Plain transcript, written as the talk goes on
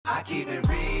keep it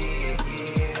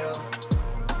real.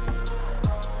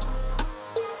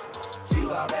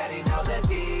 You already know the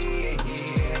deal.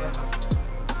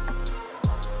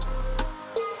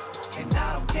 And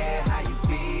I don't care how you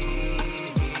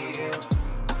feel,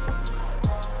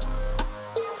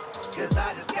 'cause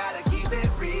I just gotta keep it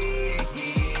real.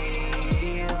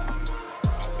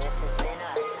 And this has been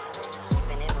us,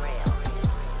 keeping it real.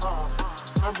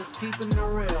 I'm just keeping it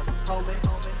real, homie.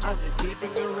 I'm just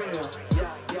keeping it real.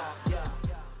 Yeah.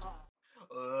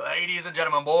 Ladies and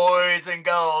gentlemen, boys and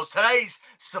girls, today's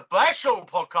special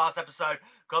podcast episode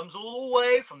comes all the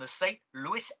way from the St.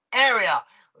 Louis area.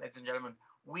 Ladies and gentlemen,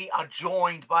 we are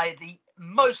joined by the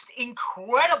most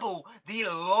incredible, the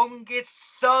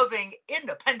longest serving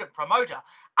independent promoter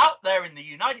out there in the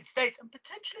United States and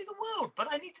potentially the world, but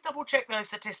I need to double check those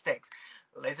statistics.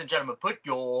 Ladies and gentlemen, put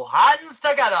your hands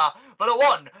together for the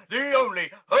one, the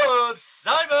only Herb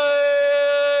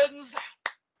Simmons.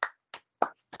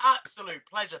 Absolute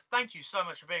pleasure. Thank you so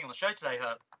much for being on the show today,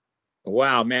 Herb.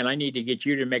 Wow, man, I need to get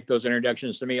you to make those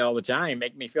introductions to me all the time.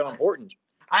 Make me feel important.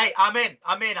 Hey, I'm in.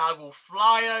 I will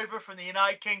fly over from the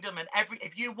United Kingdom, and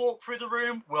if you walk through the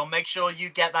room, we'll make sure you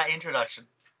get that introduction.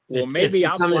 Well, maybe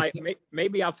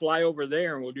I'll fly over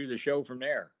there and we'll do the show from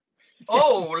there.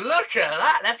 Oh, look at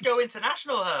that. Let's go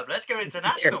international, Herb. Let's go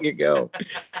international. There you go.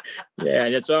 Yeah,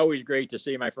 and it's always great to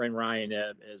see my friend Ryan,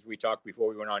 as we talked before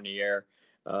we went on the air.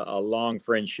 A long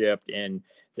friendship, and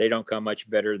they don't come much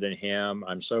better than him.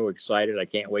 I'm so excited. I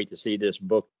can't wait to see this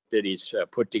book that he's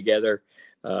put together.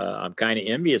 I'm kind of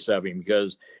envious of him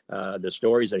because the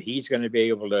stories that he's going to be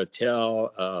able to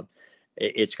tell,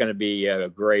 it's going to be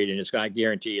great, and I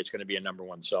guarantee it's going to be a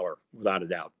 #1 seller without a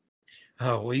doubt.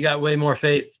 Oh, well, you got way more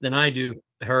faith than I do,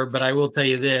 Herb, but I will tell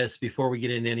you this before we get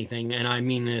into anything, and I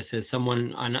mean this as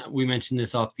someone, we mentioned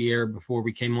this off the air before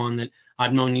we came on, that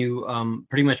I've known you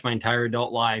pretty much my entire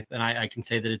adult life, and I can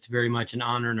say that it's very much an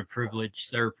honor and a privilege,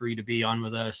 sir, for you to be on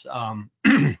with us.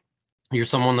 You're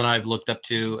someone that I've looked up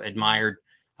to, admired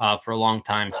for a long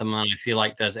time, someone I feel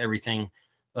like does everything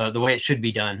the way it should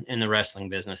be done in the wrestling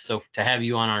business. So to have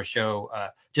you on our show,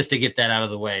 just to get that out of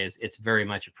the way, it's very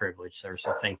much a privilege, sir.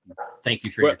 So thank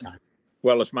you for your time.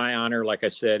 Well, it's my honor. Like I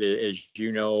said, as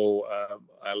you know,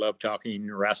 I love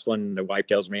talking wrestling. The wife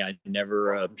tells me I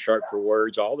never sharp for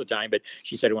words all the time, but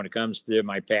she said when it comes to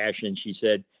my passion, she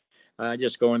said,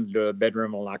 just go into the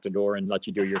bedroom and lock the door and let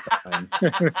you do your thing.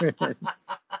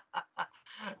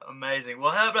 Amazing.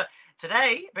 Well, Herbert,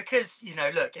 today, because,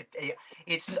 look,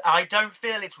 I don't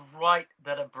feel it's right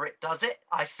that a Brit does it.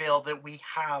 I feel that we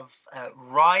have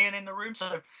Ryan in the room.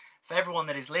 So for everyone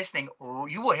that is listening,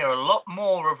 you will hear a lot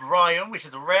more of Ryan, which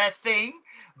is a rare thing.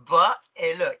 But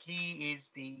look, he is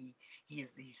the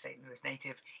St. Louis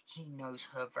native. He knows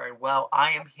Herb very well.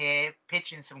 I am here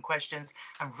pitching some questions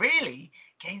and really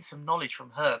gain some knowledge from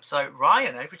Herb. So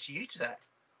Ryan, over to you today.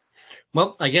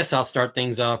 Well, I guess I'll start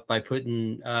things off by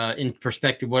putting in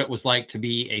perspective what it was like to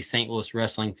be a St. Louis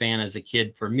wrestling fan as a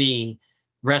kid. For me,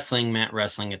 wrestling meant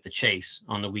wrestling at the Chase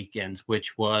on the weekends,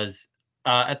 which was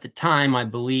at the time, I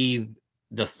believe,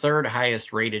 the third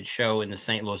highest rated show in the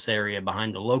St. Louis area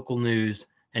behind the local news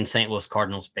and St. Louis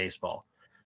Cardinals baseball.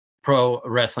 Pro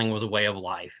wrestling was a way of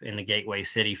life in the Gateway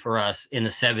City for us in the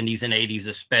 70s and 80s,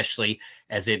 especially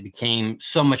as it became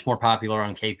so much more popular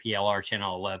on KPLR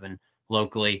Channel 11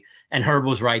 locally. And Herb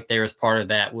was right there as part of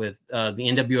that with the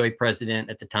NWA president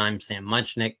at the time, Sam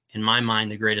Munchnick, in my mind,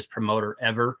 the greatest promoter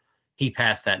ever. He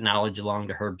passed that knowledge along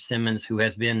to Herb Simmons, who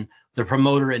has been the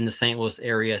promoter in the St. Louis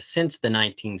area since the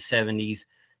 1970s.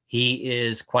 He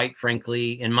is, quite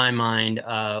frankly, in my mind,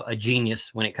 a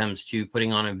genius when it comes to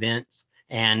putting on events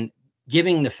and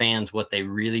giving the fans what they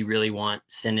really, really want,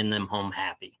 sending them home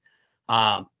happy.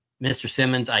 Mr.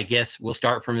 Simmons, I guess we'll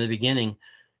start from the beginning.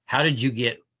 How did you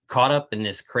get caught up in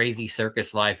this crazy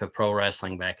circus life of pro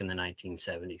wrestling back in the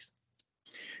 1970s?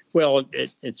 Well,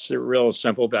 it's real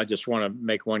simple, but I just want to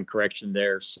make one correction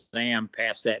there. Sam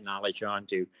passed that knowledge on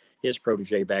to his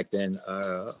protege back then,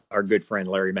 our good friend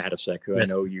Larry Matisek, who I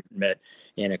know you met.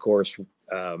 And of course,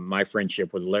 my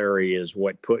friendship with Larry is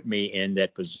what put me in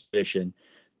that position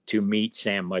to meet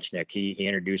Sam Munchnick. He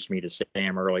introduced me to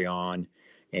Sam early on,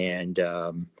 and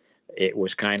it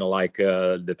was kind of like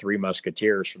the Three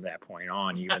Musketeers from that point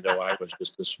on, even though I was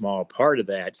just a small part of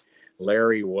that.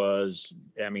 Larry was,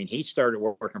 he started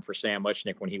working for Sam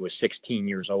Munchnick when he was 16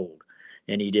 years old.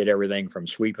 And he did everything from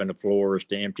sweeping the floors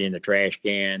to emptying the trash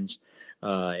cans.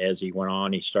 As he went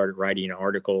on, he started writing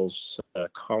articles,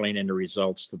 calling in the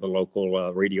results to the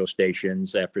local radio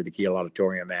stations after the Kiel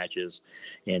Auditorium matches,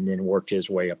 and then worked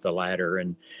his way up the ladder.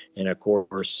 And of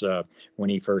course, when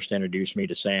he first introduced me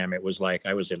to Sam, it was like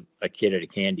I was a kid at a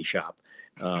candy shop.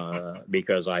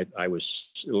 because I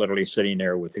was literally sitting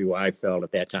there with who I felt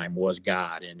at that time was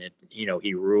God. And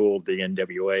he ruled the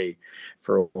NWA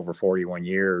for over 41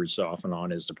 years off and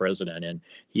on as the president. And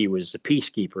he was the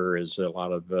peacekeeper, as a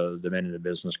lot of the men in the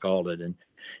business called it. And,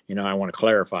 I want to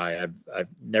clarify, I've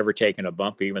never taken a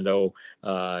bump, even though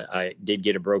I did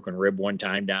get a broken rib one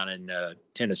time down in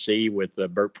Tennessee with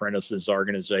Burt Prentice's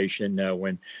organization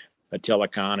when Attila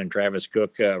Khan and Travis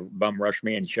Cook bum rushed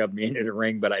me and shoved me into the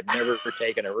ring, but I've never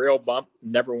taken a real bump,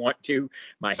 never want to.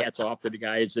 My hat's off to the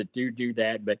guys that do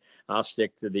that, but I'll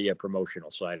stick to the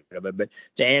promotional side of it. But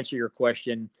to answer your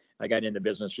question, I got into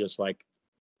business just like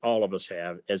all of us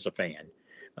have as a fan.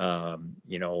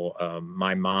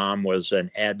 My mom was an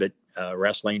avid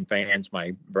wrestling fans,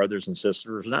 my brothers and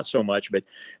sisters, not so much, but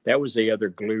that was the other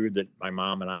glue that my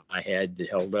mom and I had that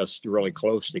held us really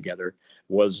close together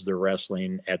was the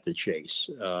wrestling at the Chase.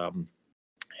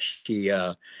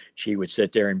 She would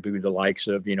sit there and boo the likes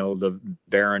of, the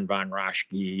Baron von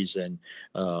Raschke's and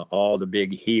all the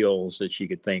big heels that she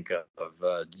could think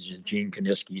of Gene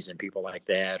Kaniskis and people like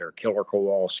that, or Killer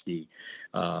Kowalski.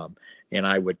 And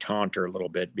I would taunt her a little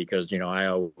bit because, I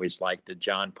always liked the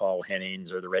John Paul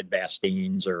Hennings or the Red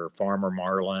Bastines or Farmer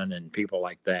Marlin and people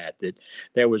like that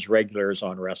was regulars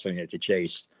on Wrestling at the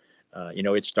Chase.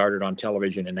 It started on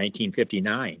television in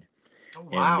 1959. Oh,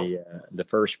 wow. And the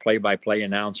first play-by-play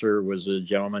announcer was a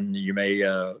gentleman you may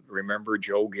remember,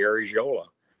 Joe Garagiola.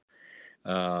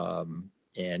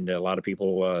 And a lot of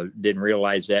people didn't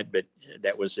realize that, but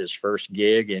that was his first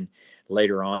gig. And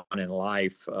later on in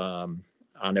life,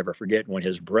 I'll never forget when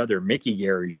his brother, Mickey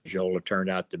Garagiola, turned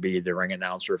out to be the ring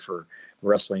announcer for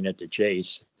Wrestling at the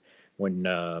Chase. When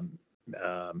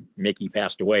Mickey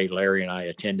passed away, Larry and I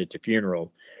attended the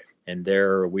funeral. And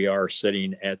there we are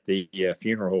sitting at the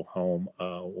funeral home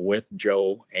with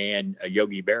Joe and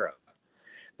Yogi Berra.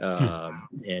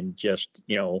 And just,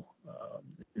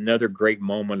 another great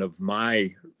moment of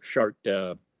my short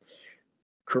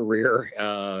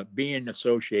career, being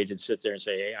associated, sit there and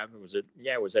say, hey,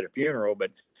 I was at a funeral, but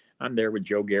I'm there with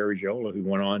Joe Garagiola, who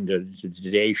went on to the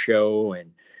Today Show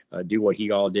and do what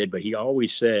he all did. But he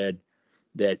always said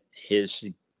that his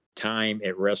time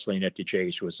at Wrestling at the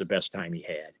Chase was the best time he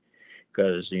had.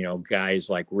 Because, guys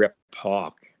like Rip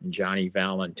Hawk and Johnny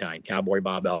Valentine, Cowboy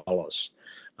Bob Ellis,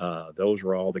 those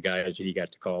were all the guys that he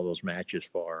got to call those matches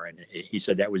for. And he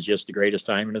said that was just the greatest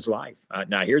time in his life.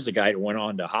 Now, here's a guy that went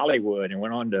on to Hollywood and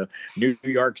went on to New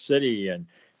York City.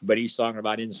 But he's talking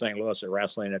about in St. Louis at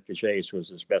Wrestling at the Chase was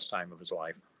his best time of his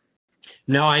life.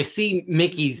 Now, I see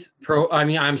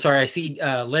I see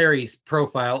Larry's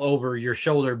profile over your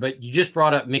shoulder, but you just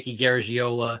brought up Mickey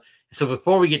Garagiola. So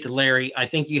before we get to Larry, I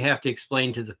think you have to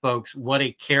explain to the folks what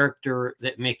a character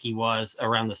that Mickey was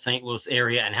around the St. Louis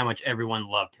area and how much everyone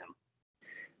loved him.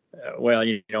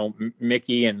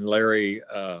 Mickey and Larry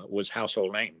was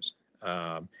household names.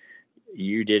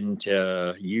 You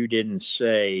didn't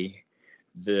say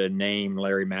the name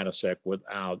Larry Matisek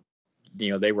without,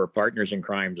 they were partners in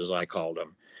crimes, as I called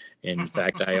them. In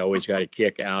fact, I always got a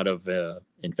kick out of,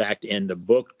 in the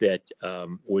book that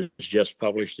was just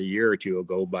published a year or two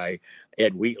ago by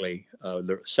Ed Wheatley,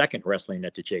 the second Wrestling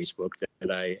at the Chase book that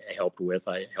I helped with.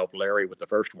 I helped Larry with the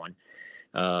first one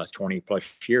 20 plus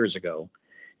years ago.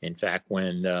 In fact,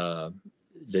 when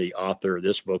the author of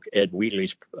this book, Ed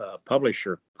Wheatley's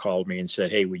publisher, called me and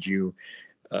said, hey, would you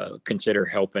consider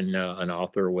helping an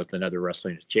author with another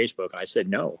Wrestling at the Chase book? I said,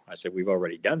 no. I said, we've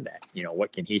already done that.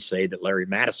 What can he say that Larry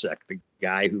Matisek, the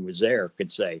guy who was there,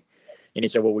 could say? And he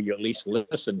said, well, will you at least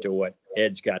listen to what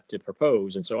Ed's got to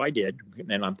propose? And so I did.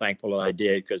 And I'm thankful that I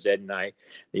did, because Ed and I,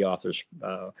 the authors,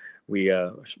 we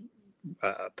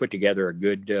put together a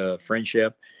good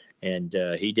friendship. And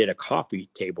he did a coffee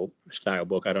table style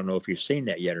book. I don't know if you've seen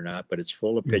that yet or not, but it's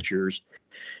full of pictures.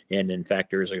 And in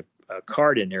fact, there's a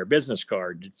card in there, a business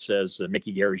card that says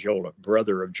Mickey Garagiola,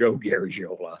 brother of Joe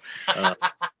Garagiola.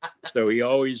 So he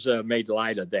always made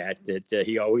light of that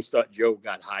he always thought Joe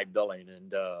got high billing.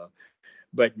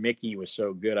 But Mickey was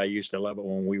so good. I used to love it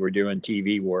when we were doing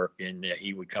TV work, and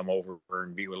he would come over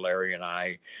and be with Larry and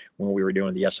I when we were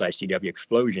doing the SICW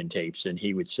Explosion tapes, and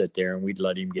he would sit there and we'd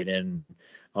let him get in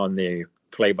on the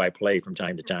play-by-play from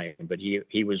time to time. But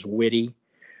he was witty.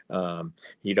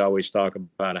 He'd always talk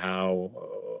about how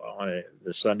on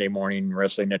the Sunday morning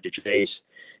Wrestling at the Chase,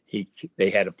 they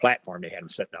had a platform they had him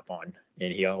sitting up on,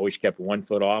 and he always kept one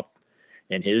foot off.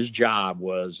 And his job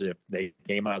was, if they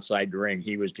came outside the ring,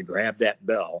 he was to grab that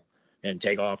bell and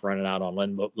take off running out on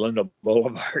Linda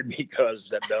Boulevard, because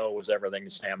that bell was everything to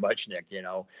Sam Muchnick,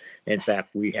 In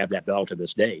fact, we have that bell to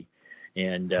this day.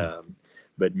 And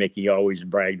but Mickey always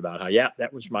bragged about how,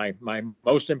 that was my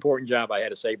most important job. I had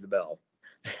to save the bell.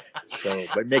 So,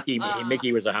 but Mickey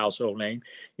was a household name.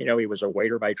 You know, he was a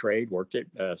waiter by trade, worked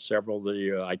at several of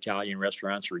the Italian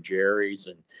restaurants for Jerry's,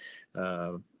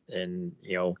 and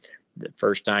you know, the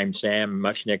first time Sam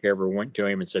Muchnick ever went to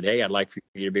him and said, "Hey, I'd like for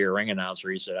you to be a ring announcer,"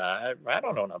 he said, "I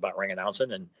don't know about ring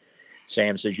announcing." And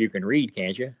Sam says, "You can read,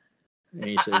 can't you?" And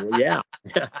he said, "Well, yeah."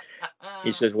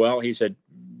 He says, "Well," he said,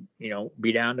 "you know,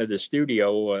 be down to the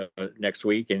studio next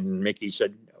week." And Mickey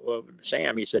said, "Well,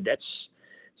 Sam," he said, "that's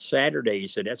Saturday." He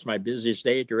said, "That's my busiest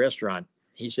day at the restaurant."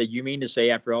 He said, "You mean to say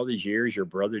after all these years, your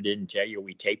brother didn't tell you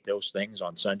we tape those things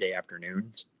on Sunday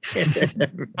afternoons?"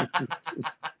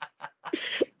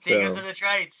 Secrets So, of the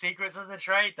trade. Secrets of the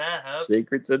trade there, Herb.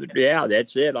 secrets of the, yeah,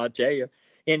 that's it. I'll tell you.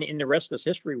 And in the rest of the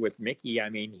history with Mickey, I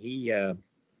mean,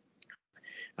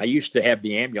 I used to have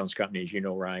the ambulance companies, you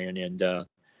know, Ryan, and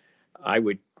I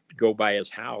would go by his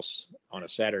house on a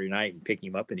Saturday night and pick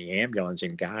him up in the ambulance.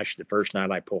 And gosh, the first night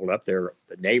I pulled up there,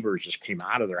 the neighbors just came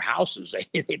out of their houses.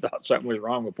 They thought something was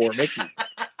wrong with poor Mickey.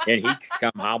 And he'd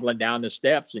come hobbling down the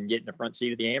steps and get in the front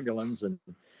seat of the ambulance, and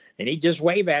he'd just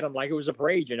wave at him like it was a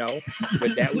parade, you know.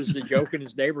 But that was the joke in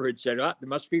his neighborhood. Said, "Oh, there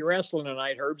must be wrestling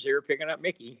tonight. Herb's here picking up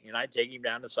Mickey." And I'd take him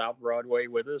down to South Broadway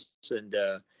with us, and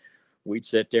we'd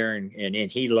sit there, and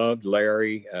he loved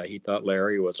Larry. He thought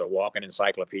Larry was a walking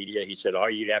encyclopedia. He said, all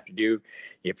you'd have to do,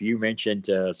 if you mentioned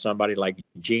somebody like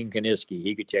Gene Kaniski,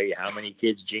 he could tell you how many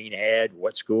kids Gene had,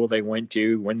 what school they went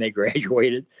to, when they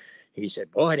graduated. He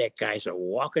said, boy, that guy's a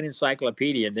walking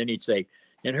encyclopedia. And then he'd say,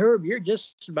 and Herb, you're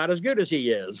just about as good as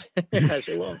he is. I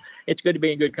said, well, it's good to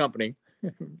be in good company.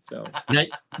 So now,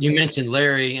 you mentioned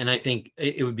Larry, and I think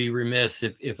it would be remiss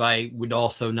if I would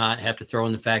also not have to throw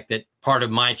in the fact that part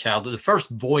of my childhood, the first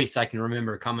voice I can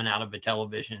remember coming out of a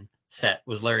television set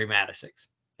was Larry Mattisix.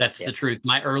 That's the truth.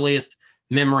 My earliest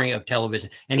memory of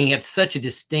television. And he had such a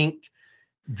distinct,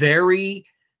 very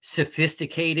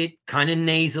sophisticated, kind of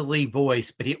nasally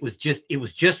voice, but it was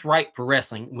just right for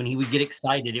wrestling. When he would get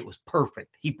excited, it was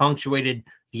perfect. He punctuated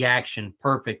the action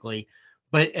perfectly.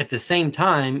 But at the same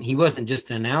time, he wasn't just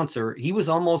an announcer. He was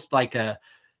almost like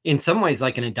in some ways,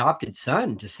 like an adopted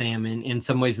son to Sam. In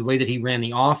some ways, the way that he ran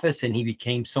the office, and he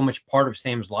became so much part of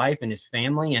Sam's life and his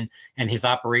family and his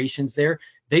operations there.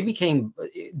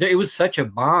 It was such a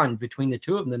bond between the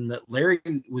two of them that Larry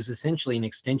was essentially an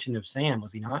extension of Sam,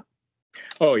 was he not?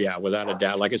 Oh yeah, without a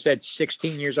doubt. Like I said,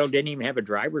 16 years old, didn't even have a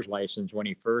driver's license when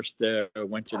he first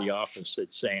went to the office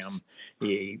at Sam.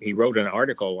 He wrote an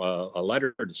article, a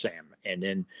letter to Sam, and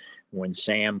then when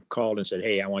Sam called and said,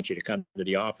 "Hey, I want you to come to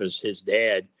the office," his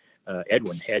dad,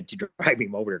 Edwin, had to drive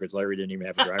him over there because Larry didn't even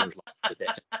have a driver's license at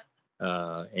that time.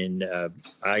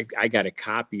 I got a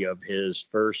copy of his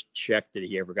first check that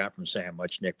he ever got from Sam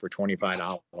Muchnick for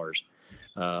 $25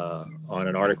 on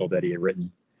an article that he had written.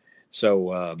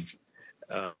 So.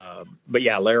 But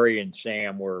yeah, Larry and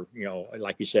Sam were, you know,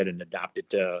 like you said, an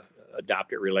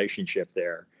adopted relationship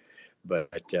there.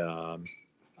 But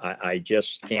I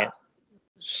just can't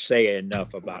say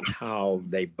enough about how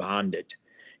they bonded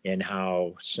and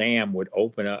how Sam would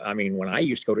open up. I mean, when I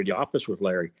used to go to the office with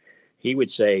Larry, he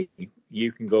would say,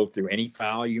 "You can go through any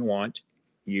file you want.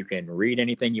 You can read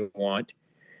anything you want.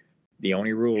 The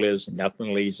only rule is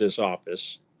nothing leaves this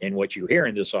office, and what you hear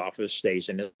in this office stays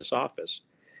in this office."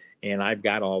 And I've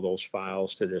got all those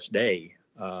files to this day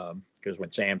because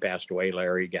when Sam passed away,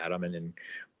 Larry got them. And then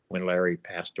when Larry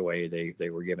passed away, they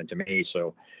were given to me.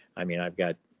 So, I mean, I've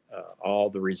got all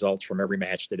the results from every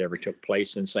match that ever took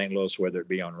place in St. Louis, whether it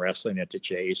be on Wrestling at the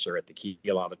Chase or at the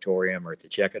Keel Auditorium or at the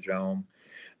Checkadome.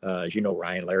 As you know,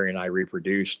 Ryan, Larry and I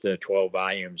reproduced 12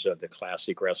 volumes of the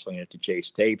classic Wrestling at the Chase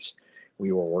tapes.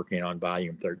 We were working on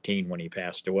volume 13 when he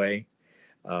passed away.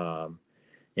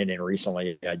 And then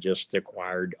recently, I just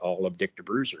acquired all of Dick the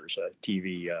Bruiser's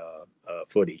TV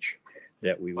footage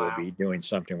that we will be doing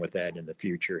something with that in the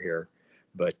future here.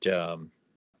 But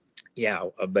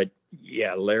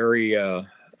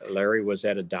Larry was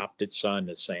that adopted son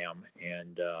to Sam,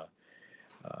 and the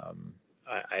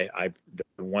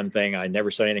one thing I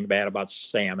never said anything bad about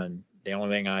Sam, and the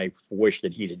only thing I wish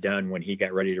that he'd have done when he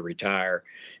got ready to retire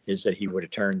is that he would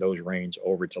have turned those reins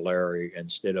over to Larry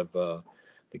instead of the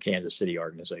Kansas City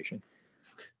organization.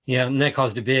 Yeah, and that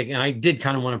caused a big, and I did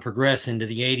kind of want to progress into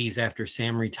the 80s after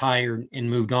Sam retired and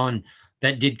moved on.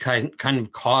 That did kind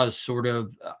of cause sort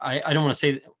of, I don't want to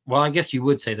say, well, I guess you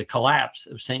would say the collapse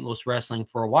of St. Louis wrestling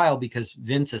for a while, because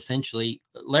Vince essentially,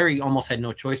 Larry almost had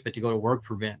no choice but to go to work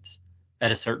for Vince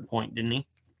at a certain point, didn't he?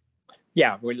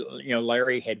 Yeah,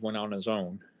 Larry had went on his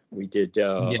own. We did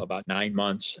about 9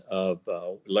 months of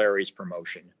Larry's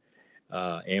promotion.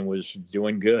 And was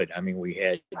doing good. I mean, we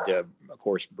had, of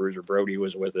course, Bruiser Brody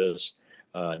was with us.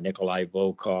 Nikolai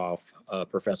Volkov,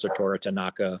 Professor Tora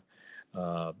Tanaka,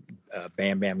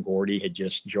 Bam Bam Gordy had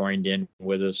just joined in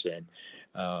with us. And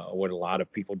what a lot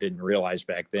of people didn't realize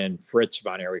back then, Fritz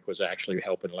von Erich was actually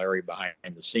helping Larry behind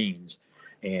the scenes.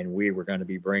 And we were going to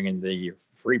be bringing the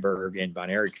Freeburg and von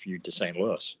Erich feud to St.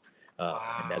 Louis.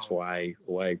 And that's why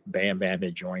Bam Bam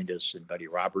had joined us, and Buddy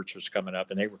Roberts was coming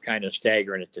up, and they were kind of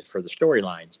staggering it for the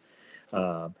storylines.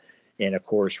 And of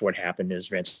course, what happened is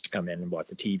Vince come in and bought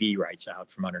the TV rights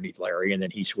out from underneath Larry, and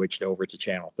then he switched over to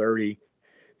Channel 30,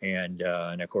 and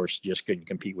of course just couldn't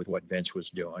compete with what Vince was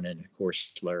doing. And of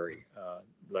course,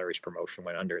 Larry's promotion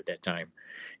went under at that time,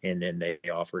 and then they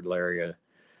offered Larry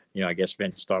I guess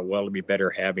Vince thought, well, it'd be better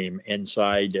have him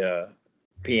inside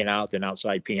peeing out than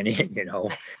outside peeing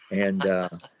in,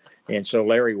 and so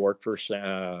Larry worked for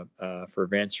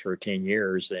Vince for 10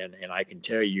 years, and I can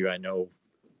tell you, I know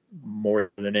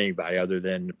more than anybody other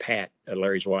than Pat,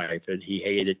 Larry's wife, and he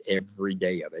hated every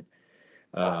day of it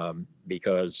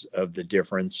because of the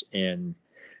difference in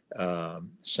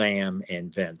Sam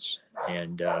and Vince.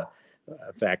 And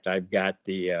in fact, I've got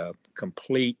the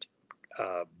complete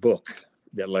book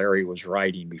that Larry was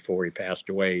writing before he passed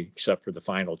away, except for the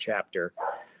final chapter.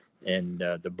 And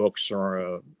the book's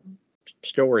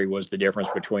story was the difference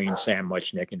between Sam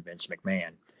Muchnick and Vince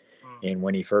McMahon. And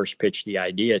when he first pitched the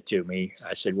idea to me,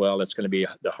 I said, well, it's going to be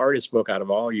the hardest book out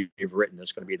of all you've written.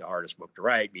 It's going to be the hardest book to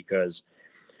write because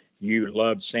you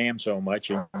love Sam so much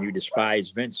and you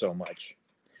despise Vince so much.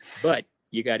 But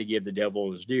you got to give the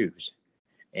devil his dues.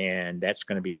 And that's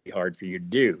going to be hard for you to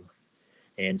do.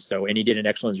 And he did an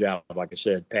excellent job. Like I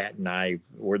said, Pat and I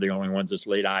were the only ones that's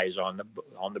laid eyes on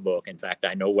the book. In fact,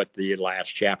 I know what the last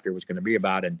chapter was going to be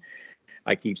about, and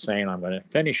I keep saying I'm going to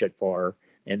finish it for her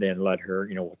and then let her,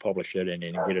 we'll publish it and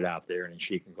get it out there, and then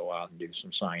she can go out and do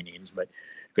some signings. But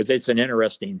because it's an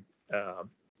interesting,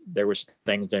 there was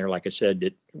things there, like I said,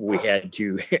 that we had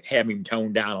to have him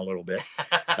toned down a little bit,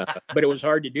 but it was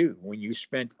hard to do when you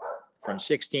spent from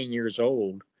 16 years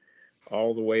old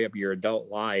all the way up your adult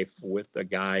life with a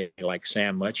guy like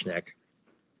Sam Muchnick,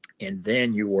 and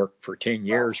then you work for 10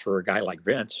 years for a guy like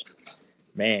Vince.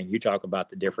 Man, you talk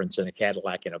about the difference in a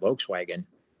Cadillac and a Volkswagen.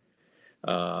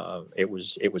 It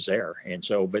was there. And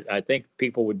so, but I think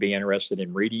people would be interested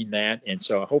in reading that. And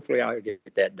so hopefully I'll get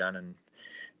that done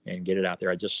and get it out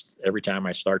there. Every time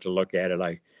I start to look at it,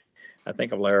 I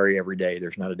think of Larry every day.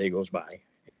 There's not a day goes by.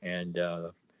 And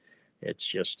it's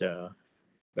just,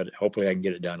 but hopefully I can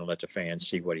get it done and let the fans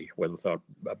see what he thought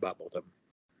about both of them.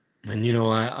 And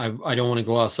I don't want to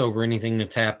gloss over anything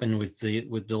that's happened with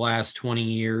the last 20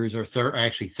 years or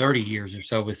actually 30 years or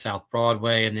so with South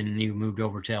Broadway, and then you moved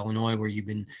over to Illinois where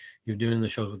you're doing the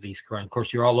shows with East Carolina. Of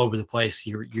course, you're all over the place.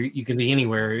 You can be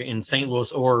anywhere in St.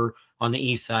 Louis or on the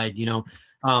East Side,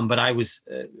 But I was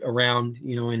around,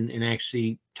 and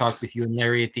actually talked with you and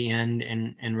Larry at the end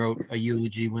and wrote a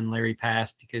eulogy when Larry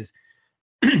passed, because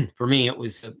for me it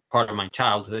was a part of my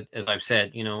childhood, as I've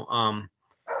said.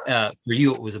 For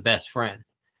you, it was a best friend.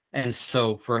 And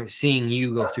so for seeing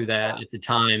you go through that at the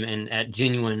time and at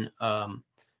genuine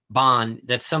bond,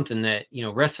 that's something that,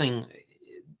 wrestling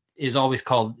is always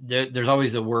called, there's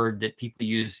always a word that people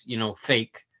use,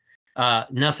 fake.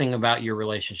 Nothing about your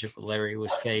relationship with Larry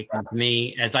was fake. And to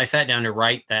me, as I sat down to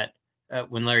write that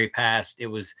when Larry passed, it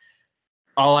was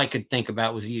all I could think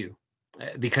about was you.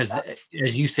 Because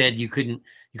as you said, you couldn't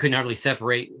hardly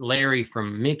separate Larry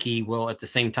from Mickey. Well, at the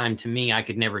same time, to me, I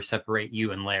could never separate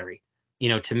you and Larry.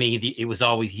 To me, it was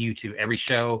always you two. Every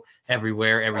show,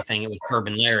 everywhere, everything. It was Herb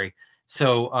and Larry.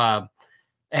 So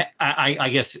I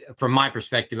guess from my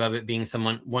perspective of it being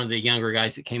one of the younger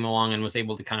guys that came along and was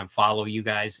able to kind of follow you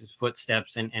guys'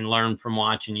 footsteps and learn from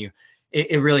watching you,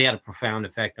 it really had a profound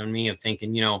effect on me of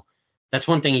thinking, that's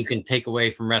one thing you can take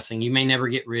away from wrestling. You may never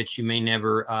get rich, you may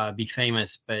never be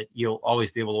famous, but you'll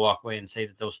always be able to walk away and say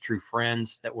that those true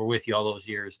friends that were with you all those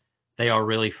years, they are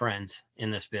really friends in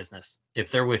this business,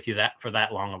 if they're with you for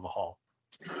that long of a haul.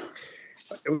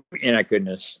 And I couldn't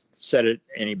have said it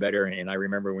any better. And I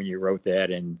remember when you wrote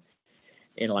that, and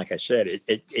like I said,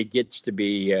 it gets to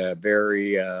be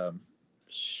very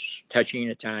touching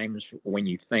at times when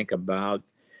you think about.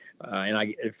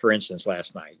 For instance,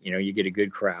 last night, you get a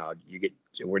good crowd. You get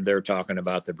where they're talking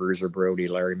about the Bruiser Brody,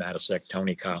 Larry Matysek,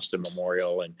 Tony Costa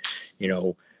Memorial, and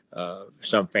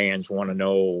some fans want to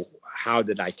know, how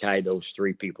did I tie those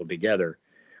three people together?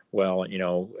 Well,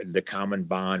 the common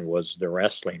bond was the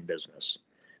wrestling business,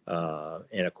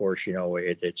 and of course,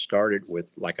 it started with,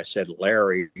 like I said,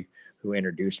 Larry, who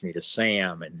introduced me to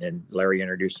Sam, and then Larry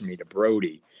introduced me to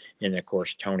Brody. And of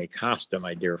course, Tony Costa,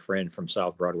 my dear friend from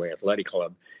South Broadway Athletic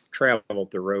Club,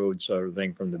 traveled the roads, sort of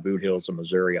thing, from the Boot Hills of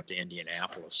Missouri up to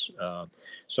Indianapolis.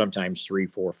 Sometimes 3,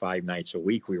 4, 5 nights a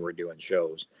week we were doing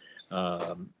shows.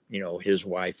 His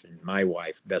wife and my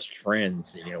wife, best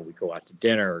friends. We go out to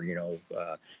dinner.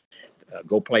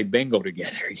 Go play bingo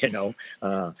together.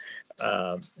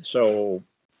 So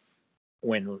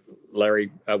when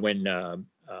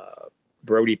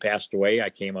Brody passed away, I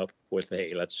came up with,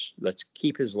 hey, let's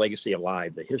keep his legacy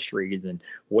alive, the history and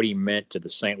what he meant to the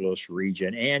St. Louis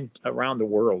region and around the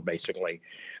world, basically.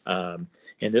 And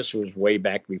this was way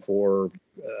back before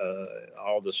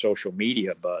all the social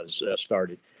media buzz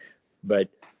started. But,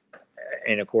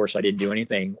 and of course, I didn't do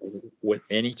anything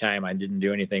I didn't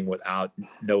do anything without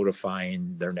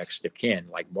notifying their next of kin,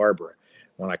 like Barbara.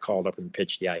 When I called up and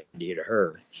pitched the idea to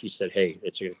her, she said, hey,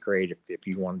 it's great if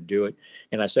you want to do it.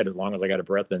 And I said, as long as I got a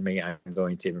breath in me, I'm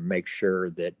going to make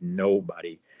sure that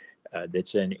nobody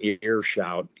that's in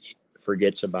earshot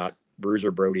forgets about Bruiser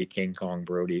Brody, King Kong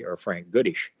Brody, or Frank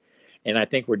Goodish. And I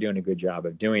think we're doing a good job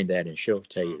of doing that. And she'll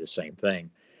tell you the same thing.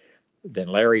 Then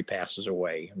Larry passes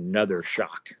away, another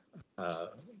shock.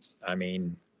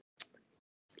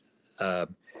 The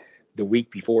week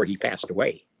before he passed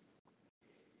away,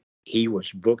 he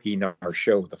was booking our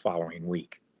show the following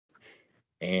week.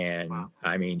 And wow.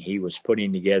 He was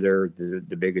putting together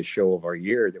the biggest show of our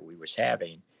year that we was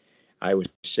having. I was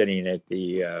sitting at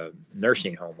the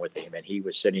nursing home with him, and he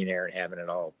was sitting there and having it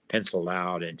all penciled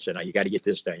out and said, "Now you got to get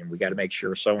this done, and we got to make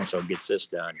sure so-and-so gets this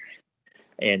done."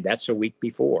 And that's a week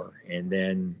before. And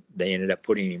then they ended up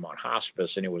putting him on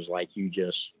hospice, and it was like you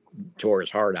just tore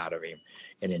his heart out of him.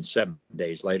 And then 7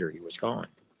 days later, he was gone.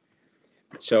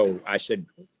 So I said,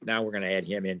 now we're going to add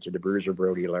him into the Bruiser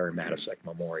Brody Larry Matisek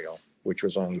Memorial, which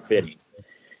was only fitting.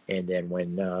 And then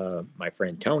when my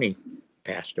friend Tony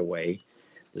passed away,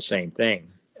 the same thing.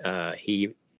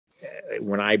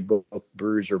 When I booked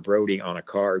Bruiser Brody on a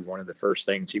card, one of the first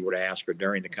things he would ask her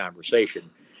during the conversation,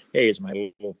 hey, is my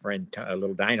little friend,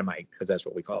 Little Dynamite, because that's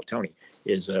what we call Tony,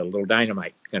 is Little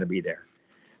Dynamite going to be there?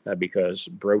 Because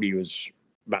Brody was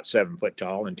about 7 foot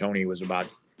tall and Tony was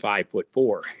about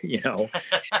 5'4",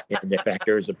 And in fact,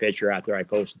 there was a picture out there I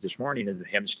posted this morning of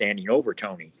him standing over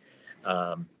Tony.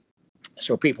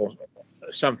 So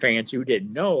some fans who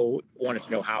didn't know wanted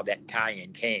to know how that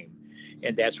tie-in came.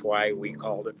 And that's why we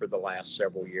called it for the last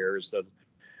several years, the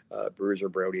Bruiser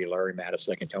Brody, Larry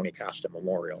Matisek, and Tony Costa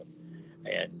Memorial.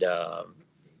 And,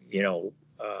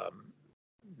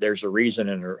 there's a reason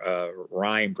and a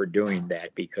rhyme for doing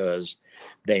that, because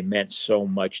they meant so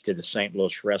much to the St.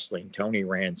 Louis wrestling. Tony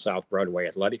ran South Broadway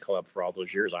Athletic Club for all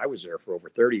those years. I was there for over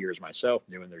 30 years myself,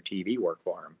 doing their TV work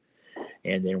for them.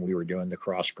 And then we were doing the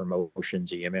cross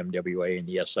promotions, the MMWA and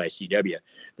the SICW.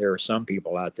 There are some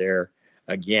people out there,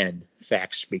 again,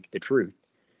 facts speak the truth.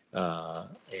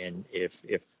 And if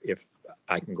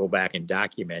I can go back and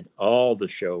document all the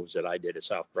shows that I did at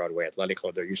South Broadway Athletic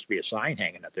Club, there used to be a sign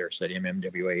hanging up there that said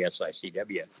MMWA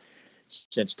SICW.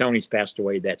 Since Tony's passed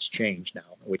away, that's changed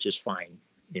now, which is fine.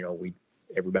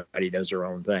 Everybody does their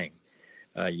own thing.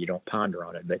 You don't ponder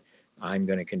on it, but I'm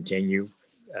going to continue.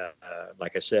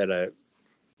 Like I said,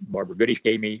 Barbara Goodish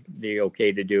gave me the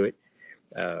okay to do it.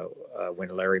 When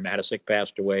Larry Matisek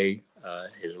passed away,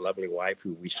 his lovely wife,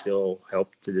 who we still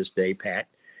help to this day, Pat,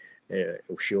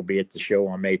 she'll be at the show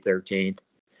on May 13th.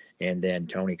 And then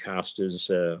Tony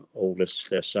Costa's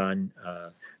oldest son,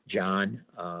 John,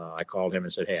 I called him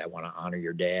and said, hey, I want to honor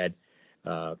your dad,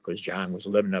 because John was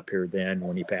living up here then.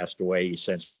 When he passed away, he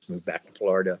since moved back to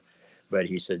Florida. But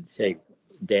he said, hey,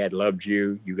 Dad loved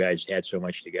you. You guys had so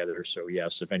much together. So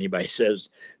yes, if anybody says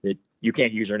that you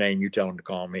can't use her name, you tell them to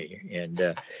call me.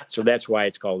 And so that's why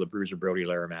it's called the Bruiser Brody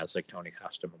Larry Matisek Tony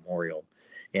Costa Memorial.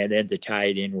 And then to tie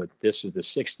it in with, this is the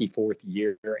 64th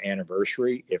year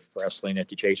anniversary if Wrestling at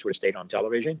the Chase would have stayed on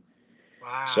television.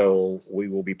 Wow. So we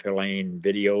will be playing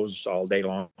videos all day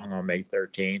long on May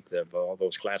 13th of all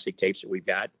those classic tapes that we've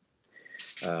got,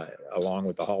 along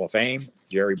with the Hall of Fame.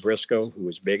 Jerry Briscoe, who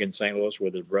was big in St. Louis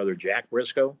with his brother Jack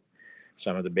Briscoe.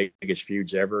 Some of the biggest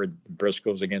feuds ever,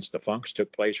 Briscoes against the Funks,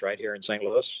 took place right here in St.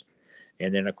 Louis.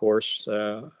 And then, of course,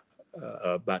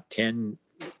 about 10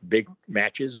 big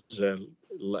matches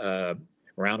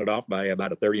rounded off by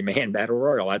about a 30-man battle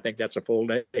royal. I think that's a full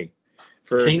day.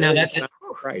 Now that's a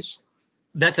price.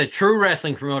 That's a true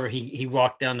wrestling promoter. He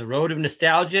walked down the road of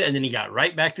nostalgia and then he got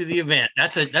right back to the event.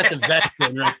 That's a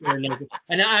veteran right there.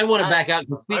 And I want to back out.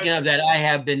 Speaking of that, I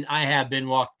have been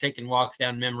taking walks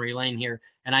down memory lane here,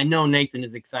 and I know Nathan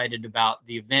is excited about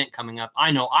the event coming up.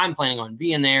 I know I'm planning on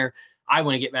being there. I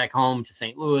want to get back home to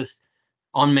St. Louis.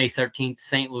 on May 13th,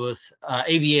 St. Louis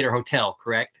Aviator Hotel.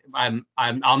 Correct?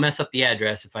 I'll mess up the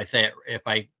address if I say it, if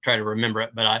I try to remember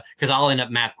it, but because I'll end up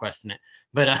map questing it,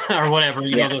 but or whatever,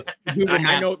 Yeah. the Google I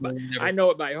Maps. I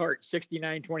know it by heart.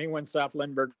 6921 South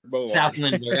Lindbergh Boulevard. South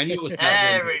Lindbergh. I knew it was South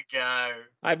There Lindbergh. we go.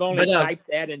 I've only But, typed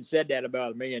that and said that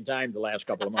about 1 million times the last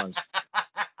couple of months.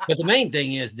 But the main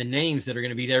thing is the names that are going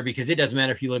to be there, because it doesn't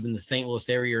matter if you live in the St. Louis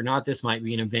area or not. This might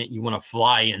be an event you want to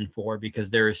fly in for,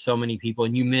 because there are so many people.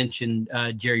 And you mentioned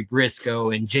Jerry Briscoe,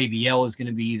 and JBL is going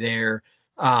to be there.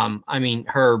 I mean,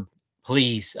 Herb,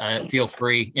 please feel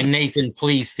free. And Nathan,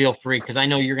 please feel free, because I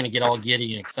know you're going to get all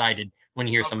giddy and excited when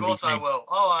you hear some Of of these course I names. will.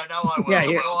 Oh, I know I will. Yeah,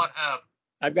 here. Go on, Herb.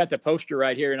 I've got the poster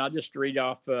right here, and I'll just read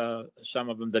off some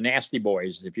of them. The Nasty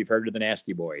Boys, if you've heard of the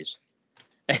Nasty Boys.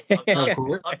 Of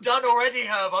course. I'm done already,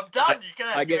 Herb. I'm done. You can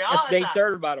I have me guess heart Dave's attack.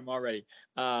 heard about them already.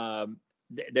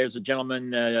 There's a gentleman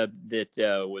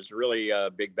that was really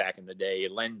big back in the day,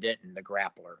 Len Denton, the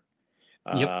grappler.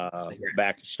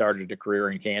 Back started a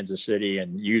career in Kansas City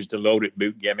and used a loaded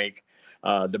boot gimmick.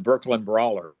 The Brooklyn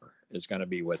Brawler is going to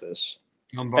be with us.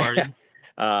 Lombardi.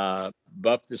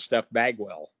 Buff the Stuff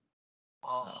Bagwell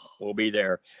Oh, will be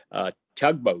there.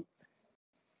 Tugboat,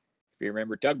 if you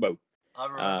remember Tugboat. I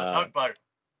remember Tugboat.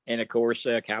 And of course,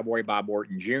 Cowboy Bob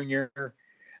Orton Jr.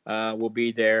 Will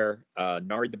be there.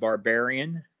 Nard the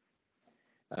Barbarian,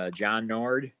 John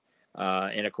Nard.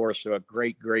 And of course, a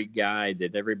great My guy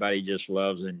that everybody just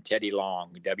loves, and Teddy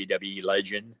Long, WWE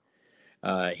legend.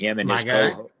 Him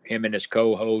and his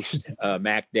co-host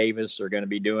Mac Davis are going to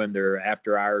be doing their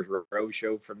after hours road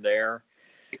show from there.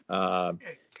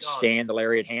 Stan the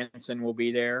Lariat Hansen will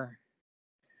be there.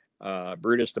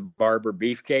 Brutus the Barber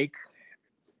Beefcake.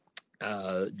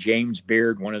 James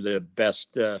Beard, one of the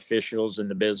best officials in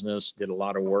the business, did a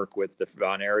lot of work with the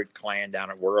Von Erich clan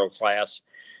down at World Class.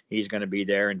 He's going to be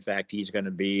there. In fact, he's going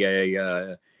to be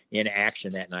in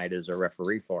action that night as a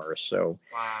referee for us. So,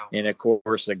 Wow. and of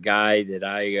course, a guy that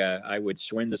I would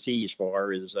swim the seas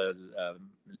for is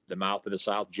the Mouth of the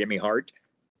South, Jimmy Hart.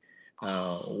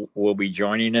 Will be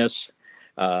joining us.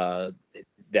 The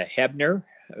Hebner,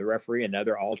 a referee,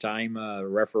 another all-time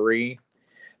referee.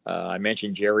 I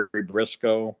mentioned Jerry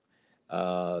Briscoe,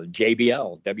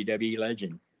 JBL, WWE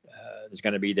legend, is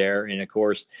going to be there. And of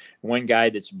course, one guy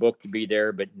that's booked to be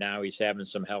there, but now he's having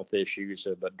some health issues,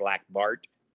 but Black Bart.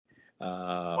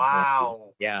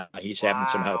 Wow. Yeah, he's having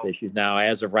some health issues now.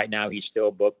 As of right now, he's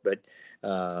still booked, but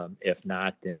if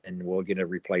not, then we'll get a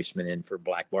replacement in for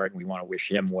Black Bart. And we want to wish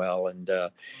him well and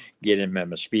get him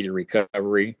a speedy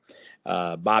recovery.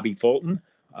 Bobby Fulton,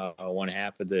 one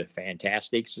half of the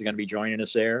Fantastics, is going to be joining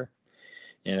us there.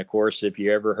 And of course, if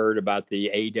you ever heard about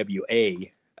the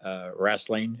AWA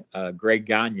wrestling, Greg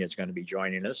Gagne is going to be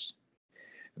joining us.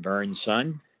 Vern's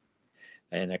son.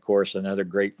 And of course, another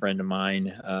great friend of mine,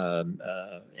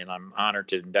 and I'm honored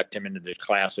to induct him into the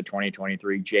class of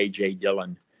 2023, J.J.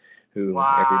 Dillon, who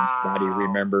everybody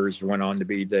remembers went on to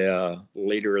be the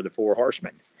leader of the Four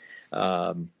Horsemen.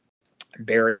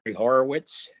 Barry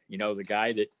Horowitz, the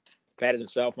guy that patted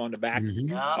himself on the back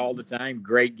all the time.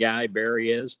 Great guy,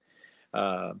 Barry is.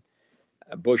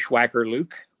 Bushwhacker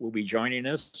Luke will be joining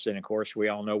us. And of course, we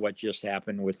all know what just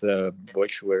happened with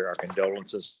Bush, where our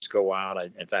condolences go out.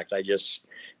 In fact, I just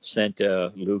sent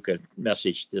Luke a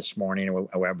message this morning.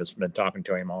 I've been talking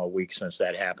to him all week since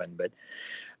that happened.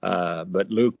 But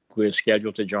Luke is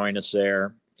scheduled to join us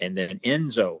there. And then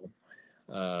Enzo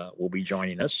will be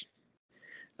joining us.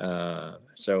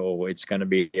 So it's going to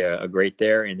be a great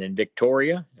there. And then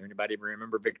Victoria. Anybody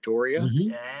remember Victoria?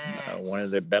 Yes. One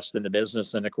of the best in the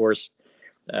business. And of course,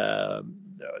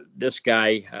 this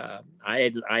guy,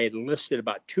 I had listed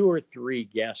about 2 or 3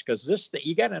 guests, because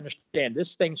you got to understand,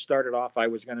 this thing started off, I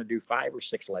was going to do 5 or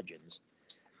 6 legends.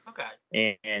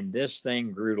 Okay. And this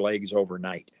thing grew legs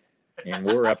overnight. And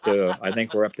I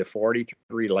think we're up to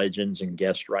 43 legends and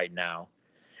guests right now.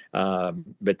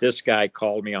 But this guy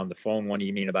called me on the phone one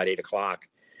evening about 8:00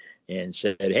 and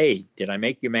said, "Hey, did I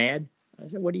make you mad?" I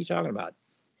said, "What are you talking about?"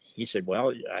 He said,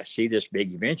 "Well, I see this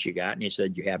big event you got." And he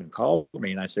said, "You haven't called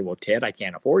me." And I said, "Well, Ted, I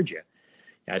can't afford you."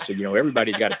 I said,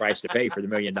 everybody's got a price to pay for the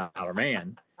 $1 Million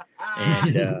Man.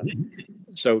 And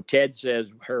so Ted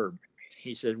says, "Herb,"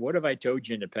 he said, "what have I told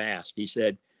you in the past?" He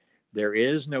said, "There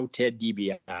is no Ted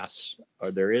DiBiase,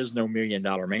 or there is no $1 Million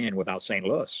Man without St.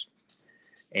 Louis."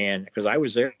 And because I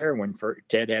was there when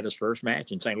Ted had his first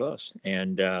match in St. Louis,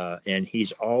 and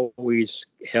he's always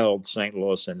held St.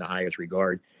 Louis in the highest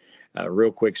regard.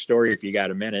 Real quick story, if you got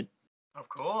a minute. Of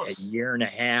course. A year and a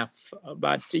half,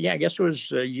 I guess it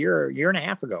was a year and a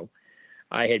half ago,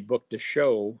 I had booked a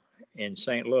show in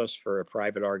St. Louis for a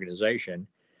private organization,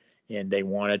 and they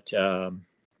wanted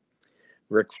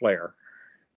Ric Flair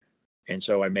And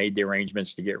so I made the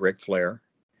arrangements to get Ric Flair.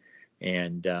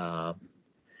 And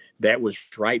that was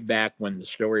right back when the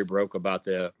story broke about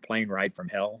the plane ride from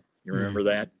hell. You remember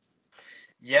that?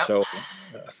 Yep. So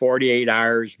 48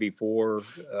 hours before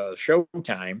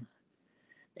showtime.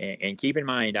 And keep in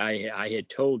mind, I had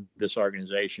told this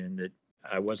organization that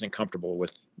I wasn't comfortable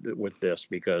with this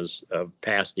because of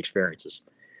past experiences.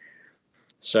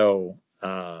 So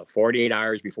 48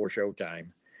 hours before showtime,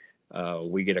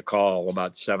 we get a call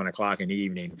about 7:00 in the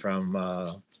evening from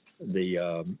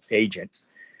the agent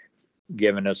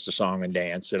giving us the song and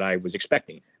dance that I was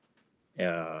expecting,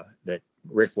 that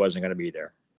Rick wasn't going to be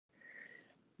there.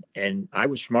 And I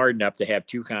was smart enough to have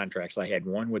two contracts. I had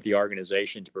one with the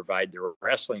organization to provide the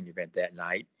wrestling event that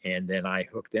night, and then I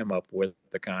hooked them up with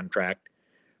the contract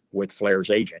with Flair's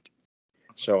agent.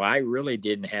 So I really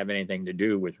didn't have anything to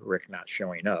do with Rick not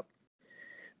showing up.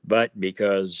 But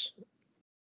because,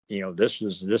 this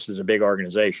is a big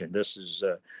organization. This is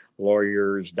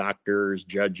lawyers, doctors,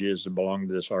 judges that belong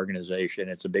to this organization.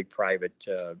 It's a big private,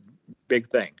 big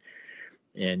thing.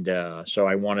 And so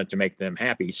I wanted to make them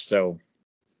happy. So,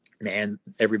 man,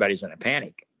 everybody's in a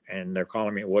panic. And they're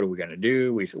calling me, what are we going to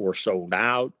do? We're sold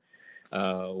out.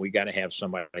 We got to have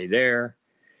somebody there.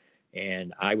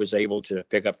 And I was able to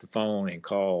pick up the phone and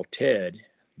call Ted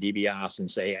DiBiase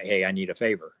and say, hey, I need a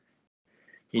favor.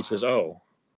 He says, oh,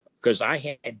 because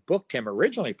I had booked him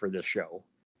originally for this show.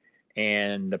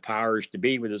 And the powers to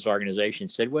be with this organization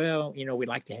said, well, we'd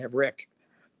like to have Rick.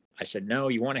 I said, no,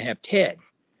 you want to have Ted.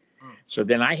 So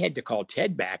then I had to call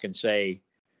Ted back and say,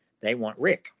 they want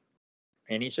Rick.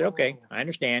 And he said, okay, I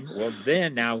understand. Well,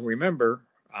 then now remember,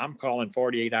 I'm calling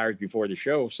 48 hours before the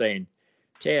show saying,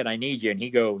 Ted, I need you. And he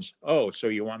goes, oh, so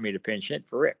you want me to pinch hit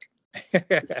for Rick?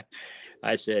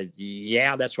 I said,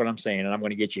 yeah, that's what I'm saying. And I'm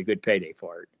going to get you a good payday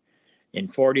for it. In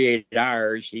 48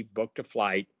 hours, he booked a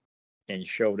flight and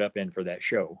showed up in for that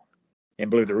show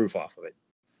and blew the roof off of it.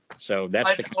 So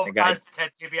that's the kind of guy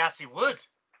Ted DiBiase would.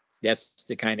 That's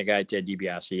the kind of guy Ted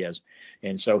DiBiase is.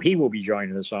 And so he will be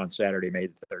joining us on Saturday, May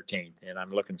the 13th. And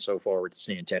I'm looking so forward to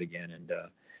seeing Ted again. And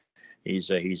he's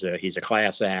a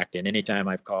class act. And anytime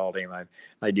I've called him,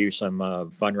 I do some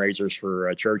fundraisers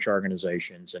for church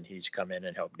organizations, and he's come in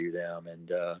and helped do them.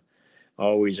 And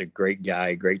always a great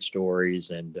guy, great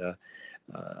stories. And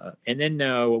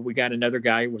then we got another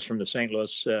guy who was from the St.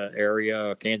 Louis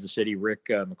area, Kansas City, Rick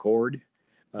McCord.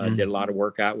 Did a lot of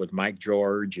work out with Mike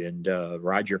George and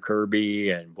Roger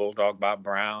Kirby and Bulldog Bob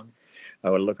Brown. I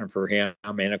was looking for him.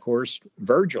 And, of course,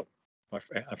 Virgil.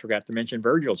 I forgot to mention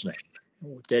Virgil's name.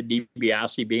 With Ted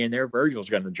DiBiase being there, Virgil's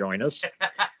going to join us.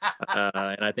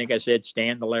 And I think I said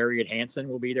Stan the Lariat Hansen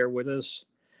will be there with us.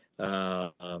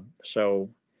 And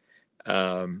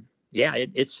then,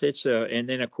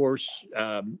 of course,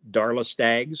 Darla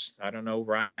Staggs. I don't know,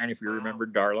 Ryan, if you remember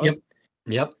Darla.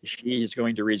 Yep. She is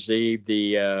going to receive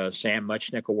the Sam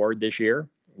Muchnick Award this year.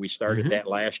 We started that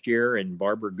last year, and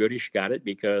Barbara Goodish got it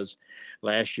because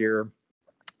last year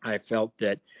I felt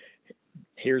that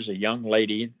here's a young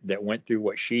lady that went through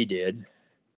what she did,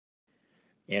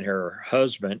 and her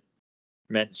husband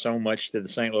meant so much to the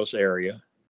St. Louis area.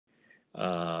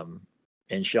 And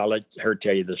I'll let her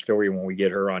tell you the story when we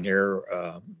get her on here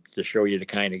to show you the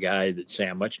kind of guy that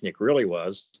Sam Muchnick really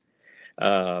was.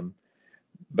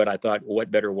 But I thought,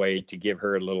 what better way to give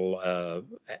her a little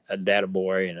a data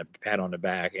boy and a pat on the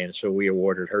back? And so we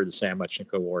awarded her the Sam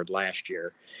Muchnick Award last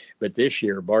year. But this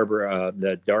year,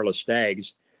 the Darla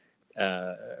Staggs,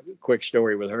 quick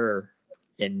story with her.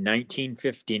 In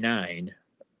 1959,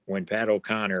 when Pat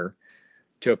O'Connor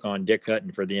took on Dick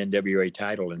Hutton for the NWA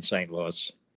title in St.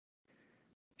 Louis,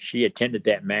 she attended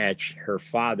that match. Her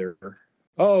father,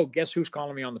 guess who's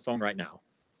calling me on the phone right now?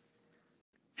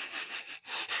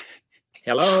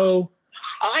 Hello?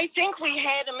 I think we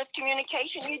had a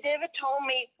miscommunication. You never told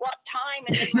me what time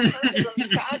and then rehearsal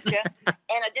and gotcha, and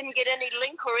I didn't get any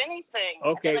link or anything.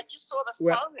 Okay. And I just saw the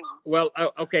phone. Well,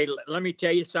 okay. Let me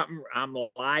tell you something. I'm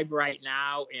live right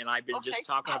now, and I've been just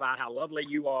talking about how lovely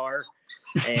you are.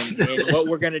 And what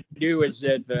we're going to do is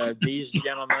that these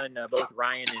gentlemen, both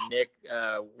Ryan and Nick,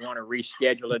 want to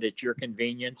reschedule it at your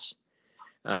convenience.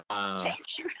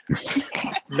 Thank you.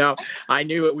 No, I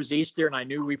knew it was Easter, and I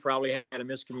knew we probably had a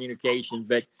miscommunication.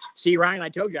 But see, Ryan, I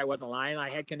told you I wasn't lying. I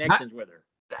had connections with her.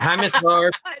 Hi, Miss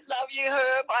Barb. I love you,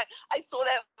 Herb. I saw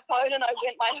that phone and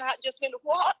my heart just went,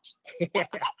 what?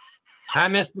 Hi,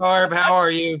 Miss Barb. How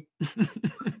are you? Okay,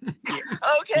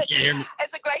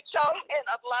 it's a great show, and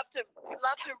I'd love to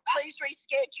please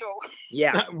reschedule.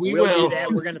 Yeah, we we'll will. do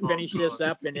that. We're going to finish this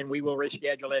up, and then we will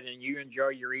reschedule it. And you enjoy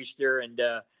your Easter, and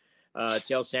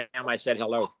tell Sam I said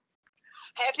hello.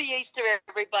 Happy Easter,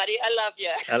 everybody. I love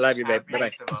you. I love you, babe. Bye-bye.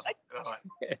 Thanks so much.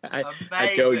 Right. I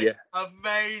told you.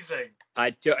 Amazing.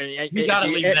 You gotta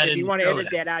leave that if in you the want to show edit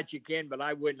then. that out, you can, but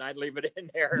I wouldn't. I'd leave it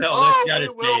in there. No, Oh, let's we gotta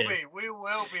will stay in. be. We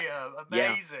will be Yeah.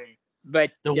 amazing.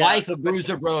 But The wife of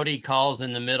Bruiser Brody calls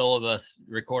in the middle of us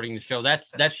recording the show.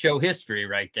 That's show history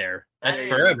right there. That That's is.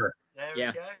 forever. There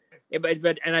Yeah. we go. Yeah,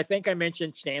 but and I think I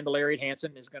mentioned Stan the Lariat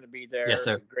Hansen is going to be there. Yes,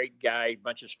 sir. Great guy,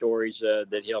 bunch of stories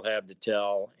that he'll have to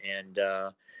tell.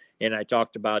 And I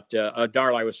talked about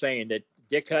Darla. I was saying that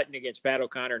Dick Hutton against Pat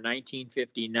O'Connor,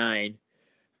 1959.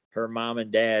 Her mom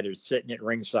and dad are sitting at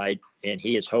ringside, and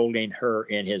he is holding her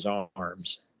in his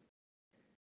arms.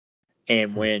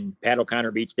 And when Pat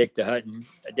O'Connor beats Dick Hutton,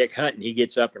 he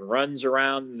gets up and runs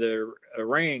around the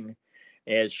ring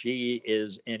as she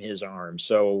is in his arms.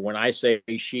 So when I say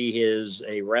she is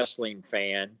a wrestling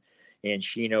fan and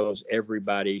she knows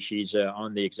everybody, she's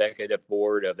on the executive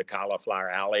board of the Cauliflower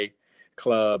Alley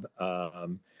Club.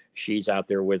 She's out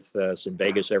there with us in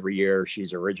Vegas every year.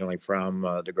 She's originally from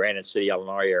the Granite City,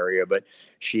 Illinois area, but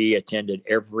she attended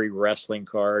every wrestling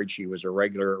card. She was a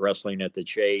regular at Wrestling at the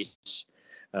Chase.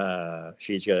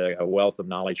 She's got a wealth of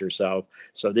knowledge herself.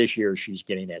 So this year she's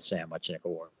getting that Sam Muchnick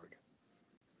Award.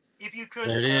 If you could,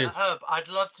 There it is. Herb, I'd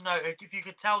love to know if you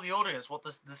could tell the audience what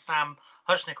the Sam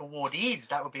Hushnick Award is.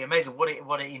 That would be amazing.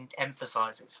 What it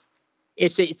emphasizes.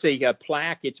 It's a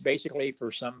plaque. It's basically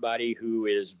for somebody who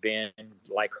has been,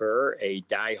 like her, a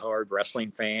diehard wrestling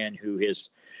fan who has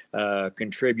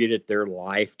contributed their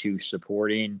life to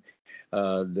supporting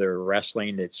the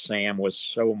wrestling that Sam was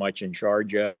so much in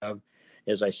charge of.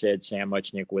 As I said, Sam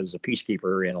Muchnick was a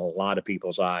peacekeeper in a lot of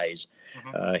people's eyes.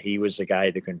 Mm-hmm. He was the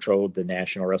guy that controlled the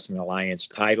National Wrestling Alliance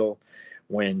title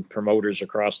when promoters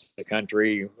across the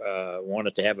country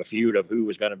wanted to have a feud of who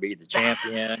was going to be the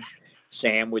champion.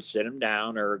 Sam would sit him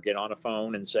down or get on a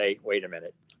phone and say, wait a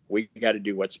minute, we got to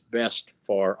do what's best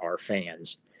for our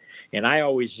fans. And I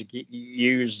always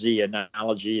use the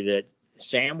analogy that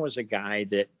Sam was a guy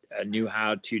that knew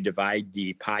how to divide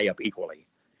the pie up equally.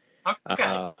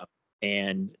 Okay.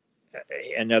 And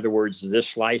in other words, this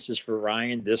slice is for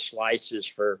Ryan, this slice is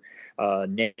for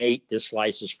Nate, this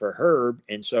slice is for Herb.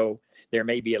 And so there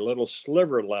may be a little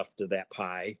sliver left of that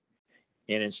pie.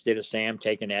 And instead of Sam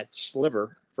taking that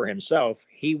sliver for himself,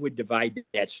 he would divide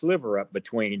that sliver up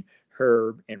between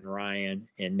Herb and Ryan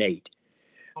and Nate.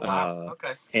 Oh, wow.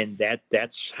 Okay. And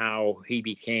that's how he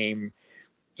became.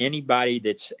 Anybody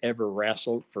that's ever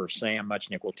wrestled for Sam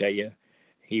Muchnick will tell you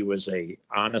he was a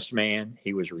honest man.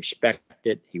 He was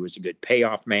respected. He was a good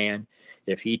payoff man.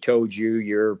 If he told you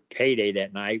your payday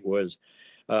that night was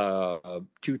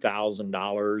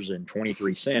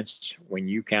 $2,000.23, when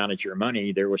you counted your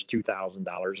money, there was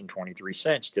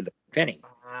 $2,000.23 to the penny.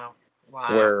 Wow.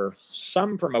 Wow. Where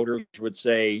some promoters would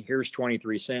say, here's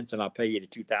 23 cents and I'll pay you the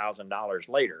 $2,000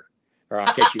 later, or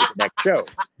I'll catch you at the next show.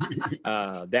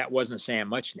 That wasn't Sam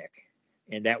Muchnick.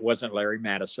 And that wasn't Larry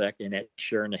Matisek, and that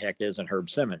sure in the heck isn't Herb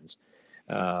Simmons.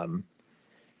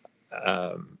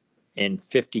 In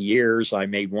 50 years, I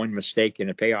made one mistake in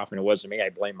a payoff, and it wasn't me. I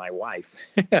blame my wife.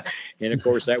 And of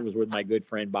course, that was with my good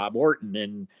friend Bob Orton,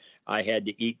 and I had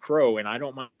to eat crow. And I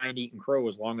don't mind eating crow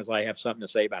as long as I have something to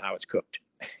say about how it's cooked.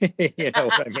 You know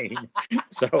what I mean?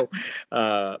 So,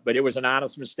 but it was an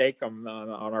honest mistake on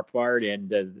our part, and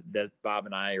that Bob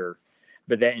and I are.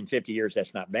 But that in 50 years,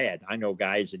 that's not bad. I know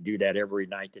guys that do that every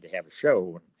night that they have a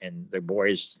show, and the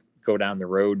boys go down the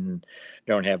road and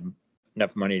don't have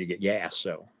enough money to get gas.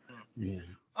 So, yeah.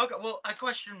 Okay. Well, a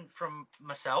question from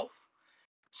myself.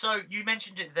 So you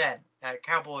mentioned it then,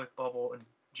 Cowboy Bob Orton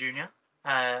Jr.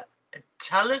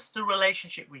 Tell us the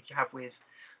relationship we have with,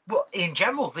 well, in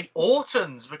general, the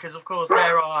Ortons, because of course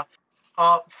there are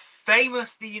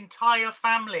famous, the entire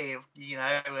family of,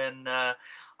 and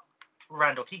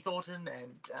Randall Keith Orton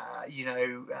and,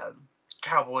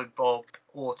 Cowboy Bob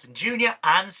Orton Jr.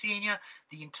 and Sr.,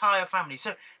 the entire family.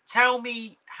 So tell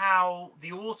me how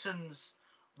the Ortons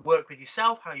work with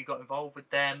yourself, how you got involved with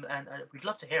them, and we'd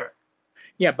love to hear it.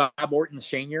 Yeah, Bob Orton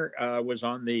Sr. Was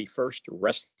on the first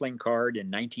wrestling card in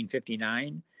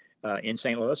 1959 in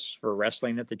St. Louis for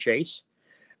Wrestling at the Chase.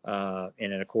 And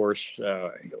then, of course,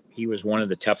 he was one of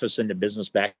the toughest in the business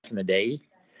back in the day.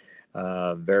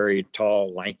 Very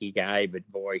tall, lanky guy, but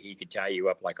boy, he could tie you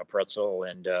up like a pretzel,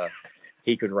 and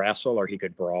he could wrestle or he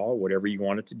could brawl, whatever you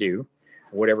wanted to do,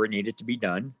 whatever needed to be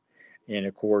done. And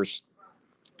of course,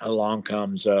 along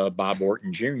comes Bob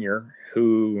Orton Jr.,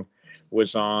 who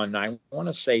was on, I want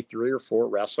to say 3 or 4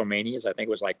 WrestleManias. I think it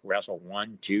was like Wrestle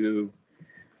 1, 2,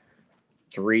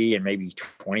 3, and maybe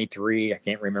 23. I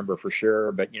can't remember for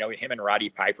sure. But, him and Roddy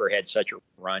Piper had such a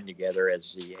run together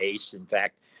as the ace. In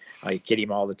fact, I kid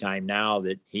him all the time now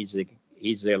that he's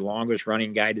he's the longest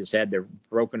running guy that's had the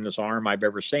brokenest arm I've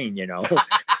ever seen, you know.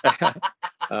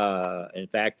 In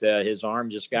fact, his arm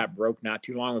just got broke not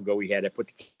too long ago. We had to put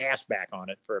the cast back on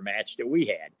it for a match that we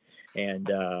had. And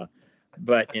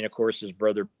and of course, his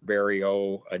brother Barry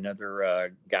O,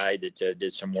 another guy that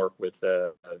did some work with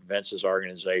Vince's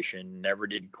organization, never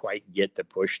did quite get the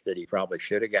push that he probably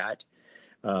should have got.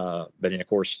 But then, of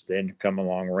course, then come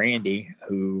along Randy,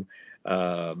 who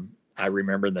I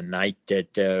remember the night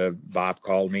that Bob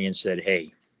called me and said,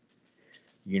 "Hey,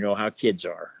 you know how kids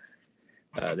are.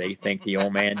 They think the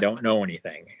old man don't know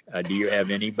anything. Do you have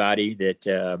anybody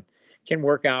that can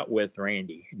work out with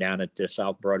Randy down at the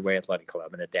South Broadway Athletic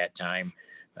Club?" And at that time,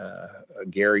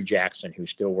 Gary Jackson, who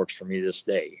still works for me this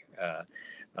day,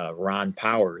 Ron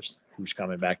Powers, who's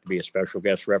coming back to be a special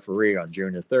guest referee on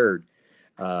June the 3rd,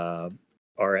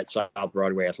 are at South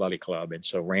Broadway Athletic Club. And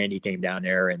so Randy came down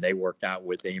there and they worked out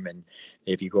with him. And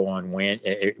if you go on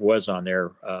it was on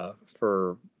there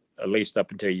for at least up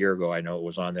until a year ago, I know it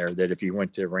was on there, that if you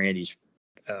went to Randy's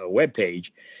webpage,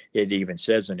 it even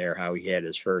says in there how he had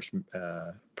his first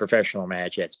professional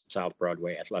match at South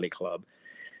Broadway Athletic Club.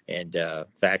 And in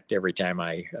fact, every time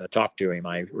I talk to him,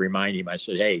 I remind him, I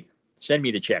said, "Hey, send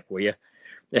me the check, will you?"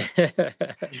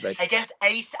 But, against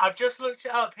Ace, I've just looked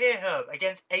it up here, Herb.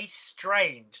 Against Ace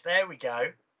Strange. There we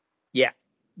go. Yeah.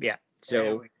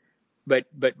 So, but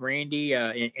Randy,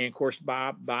 and of course,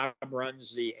 Bob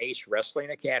runs the Ace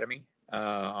Wrestling Academy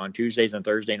on Tuesdays and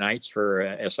Thursday nights for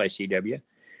SICW.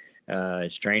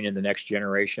 It's training the next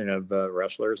generation of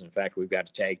wrestlers. In fact, we've got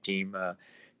a tag team.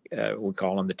 We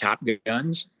call them the Top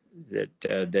Guns.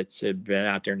 That's been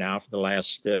out there now for the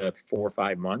last 4 or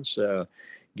 5 months,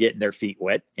 getting their feet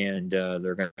wet, and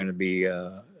they're going to be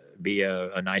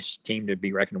a nice team to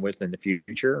be reckoned with in the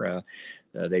future.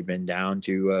 They've been down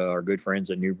to our good friends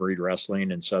at New Breed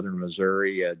Wrestling in Southern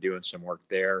Missouri, doing some work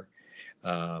there.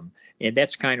 And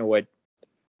that's kind of what,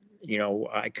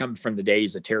 I come from the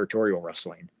days of territorial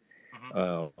wrestling,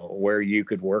 where you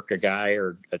could work a guy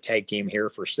or a tag team here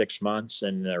for 6 months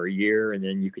or a year, and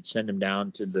then you could send them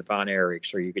down to the Von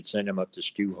Erichs, or you could send them up to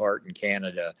Stu Hart in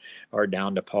Canada, or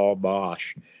down to Paul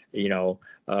Bosch, that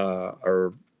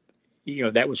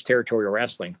was territorial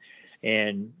wrestling.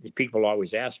 And people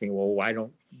always ask me, well, why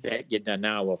don't that get done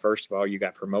now? Well, first of all, you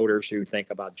got promoters who think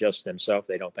about just themselves.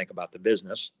 They don't think about the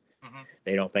business.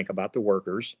 They don't think about the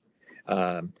workers.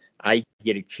 I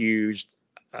get accused.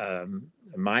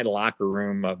 My locker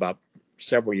room about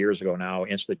several years ago now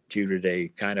instituted a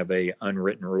kind of a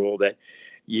unwritten rule that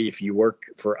if you work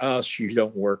for us, you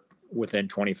don't work within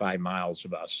 25 miles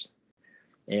of us.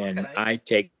 And okay. I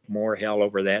take more hell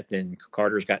over that than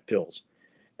Carter's got pills.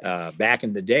 Back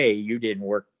in the day, you didn't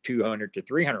work 200 to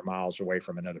 300 miles away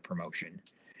from another promotion.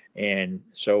 And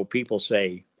so people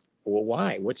say, well,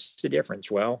 why? What's the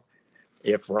difference? Well,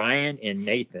 if Ryan and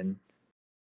Nathan,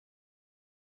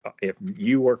 if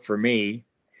you work for me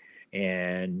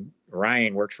and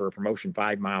Ryan works for a promotion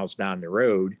 5 miles down the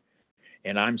road,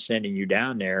 and I'm sending you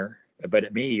down there, but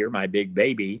at me, you're my big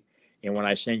baby. And when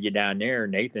I send you down there,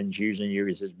 Nathan's using you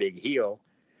as his big heel.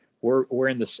 We're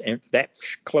in that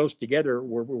close together.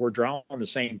 We're drawing the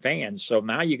same fans. So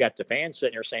now you got the fans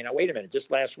sitting there saying, "Oh, wait a minute! Just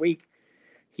last week,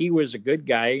 he was a good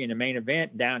guy in the main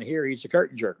event. Down here, he's a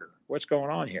curtain jerker. What's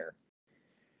going on here?"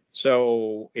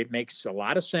 So it makes a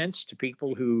lot of sense to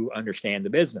people who understand the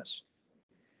business.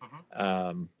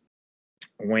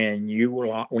 When you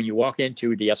walk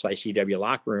into the SICW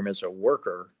locker room as a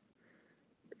worker,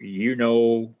 you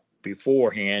know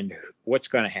beforehand what's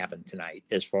going to happen tonight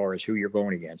as far as who you're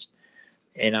going against.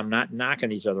 And I'm not knocking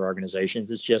these other organizations.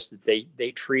 It's just that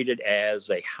they treat it as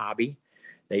a hobby.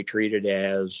 They treat it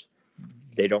as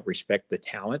they don't respect the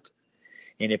talent.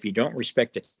 And if you don't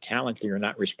respect the talent, then you're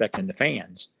not respecting the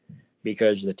fans,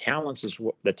 because the talent is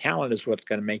what's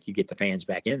going to make you get the fans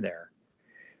back in there.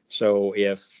 So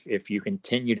if you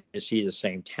continue to see the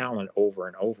same talent over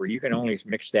and over, you can only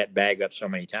mix that bag up so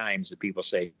many times that people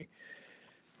say,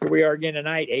 "Here we are again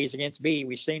tonight, A's against B."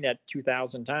 We've seen that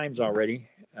 2,000 times already.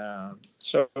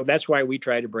 So that's why we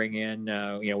try to bring in,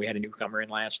 we had a newcomer in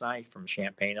last night from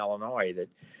Champaign, Illinois, that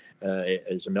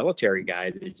is a military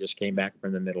guy that just came back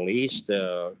from the Middle East,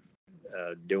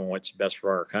 doing what's best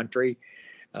for our country,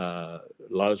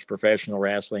 loves professional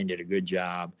wrestling, did a good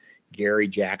job. Gary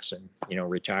Jackson,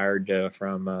 retired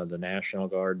from the National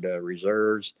Guard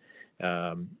Reserves.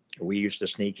 We used to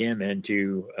sneak him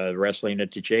into wrestling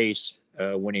at the Chase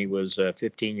when he was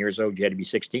 15 years old. You had to be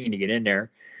 16 to get in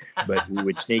there, but we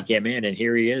would sneak him in, and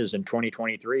here he is in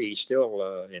 2023. He's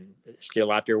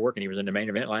still out there working. He was in the main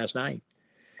event last night.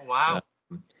 Wow.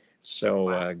 So,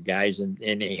 Wow. guys, and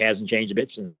he hasn't changed a bit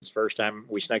since the first time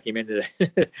we snuck him into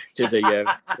the to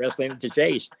the wrestling to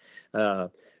Chase.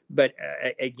 But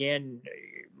again,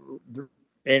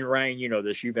 and Ryan, you know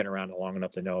this. You've been around it long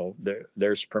enough to know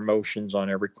there's promotions on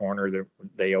every corner that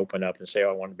they open up and say, "Oh,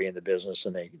 I want to be in the business,"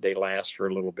 and they last for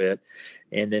a little bit,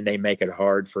 and then they make it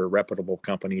hard for reputable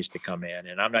companies to come in.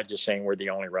 And I'm not just saying we're the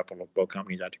only reputable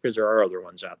companies out there, because there are other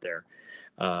ones out there.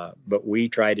 But we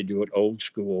try to do it old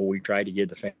school. We try to give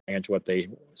the fans what they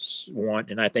want,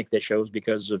 and I think that shows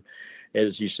because of,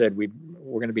 as you said, we're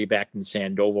going to be back in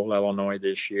Sandoval, Illinois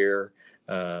this year,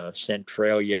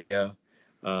 Centralia.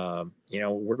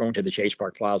 We're going to the Chase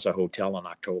Park Plaza Hotel in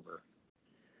October.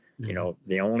 Mhm.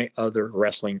 The only other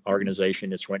wrestling organization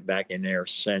that's went back in there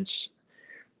since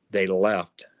they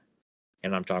left,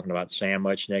 and I'm talking about Sam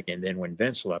Muchnick, and then when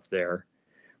Vince left there,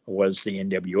 was the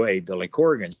NWA, Billy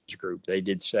Corrigan's group. They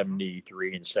did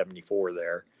 73 and 74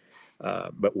 there.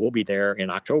 But we'll be there in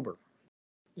October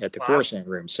at the Wow. Coruscant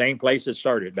Room, same place it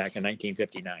started back in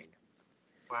 1959.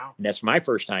 Wow. And that's my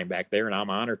first time back there, and I'm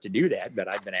honored to do that,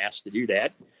 but I've been asked to do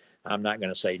that. I'm not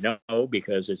going to say no,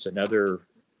 because it's another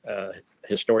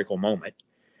historical moment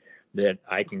that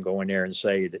I can go in there and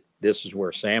say that this is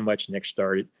where Sam Muchnick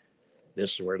started.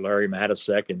 This is where Larry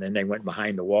Matisek, and then they went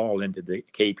behind the wall into the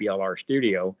KPLR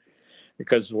studio.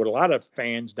 Because what a lot of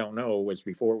fans don't know was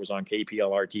before it was on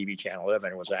KPLR TV Channel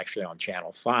 11, it was actually on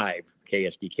Channel 5,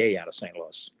 KSDK out of St.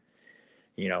 Louis.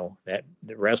 That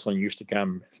the wrestling used to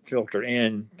come filtered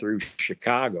in through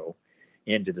Chicago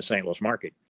into the St. Louis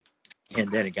market. And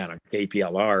then it got on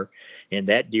KPLR. And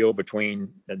that deal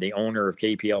between the owner of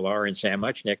KPLR and Sam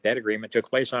Muchnick, that agreement took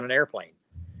place on an airplane.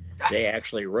 They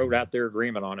actually wrote out their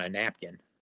agreement on a napkin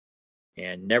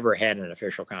and never had an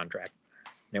official contract.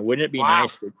 Now, wouldn't it be Wow.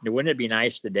 nice? Wouldn't it be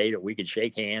nice today that we could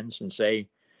shake hands and say,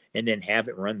 and then have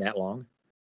it run that long?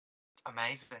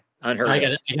 Amazing. Unheard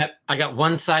of. I got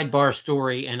one sidebar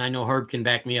story, and I know Herb can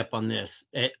back me up on this.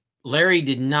 Larry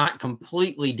did not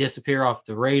completely disappear off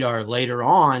the radar later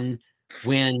on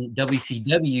when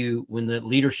when the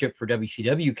leadership for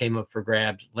WCW came up for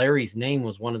grabs. Larry's name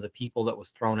was one of the people that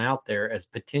was thrown out there as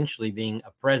potentially being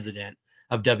a president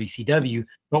of WCW.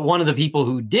 But one of the people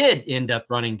who did end up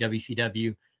running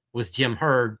WCW was Jim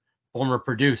Herd, former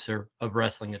producer of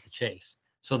Wrestling at the Chase.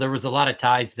 So there was a lot of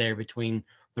ties there between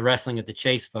the Wrestling at the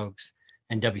Chase folks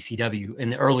and WCW in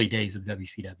the early days of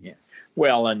WCW. Yeah.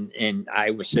 Well, and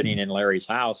I was sitting in Larry's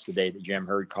house the day that Jim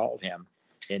Herd called him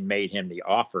and made him the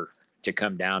offer to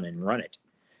come down and run it.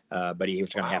 But he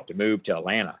was going to have to move to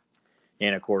Atlanta.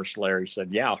 And of course, Larry said,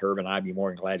 "Yeah, Herb and I'd be more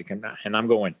than glad to come down." And I'm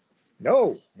going,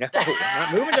 no, I'm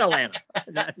not moving to Atlanta.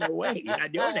 No way, you're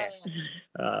not doing that.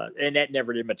 And that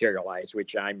never did materialize,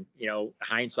 which I'm,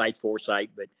 hindsight,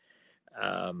 foresight. But,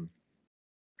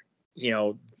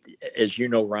 as you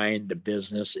know, Ryan, the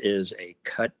business is a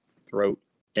cutthroat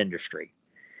industry.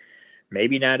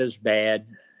 Maybe not as bad.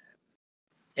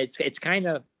 It's kind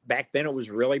of, back then it was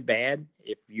really bad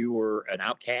if you were an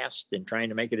outcast and trying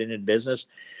to make it into business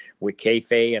with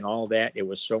kayfabe and all that. It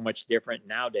was so much different.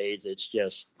 Nowadays, it's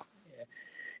just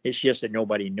that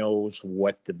nobody knows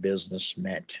what the business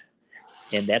meant.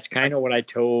 And that's kind of what I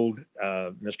told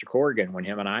Mr. Corrigan when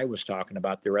him and I was talking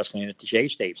about the Wrestling at the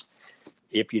Chase tapes.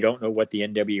 If you don't know what the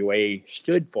NWA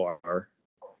stood for,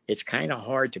 it's kind of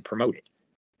hard to promote it.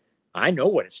 I know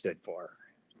what it stood for.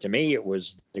 To me, it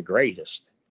was the greatest.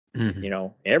 Mm-hmm.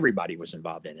 Everybody was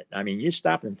involved in it. I mean, you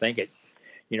stop and think it.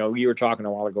 You were talking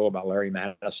a while ago about Larry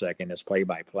Matisek and his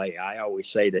play-by-play. I always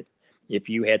say that if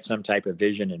you had some type of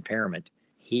vision impairment,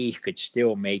 he could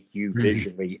still make you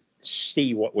visually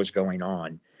see what was going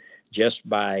on just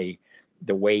by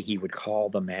the way he would call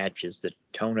the matches, the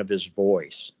tone of his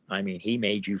voice. I mean, he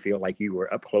made you feel like you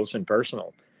were up close and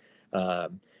personal.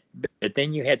 But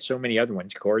then you had so many other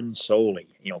ones, Gordon Soley,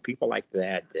 people like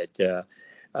that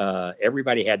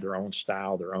everybody had their own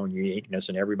style, their own uniqueness,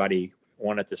 and everybody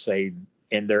wanted to say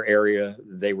in their area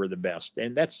they were the best.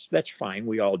 And that's fine.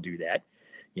 We all do that.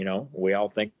 We all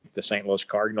think the St. Louis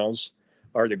Cardinals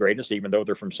are the greatest, even though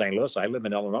they're from St. Louis. I live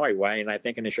in Illinois. Why? And I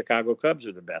think the Chicago Cubs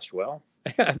are the best. Well,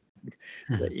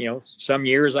 some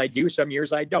years I do, some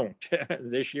years I don't.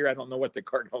 This year, I don't know what the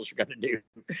Cardinals are going to do,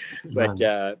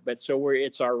 but so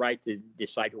it's our right to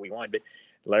decide who we want. But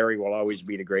Larry will always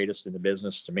be the greatest in the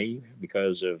business to me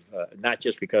because of not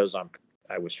just because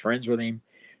I was friends with him.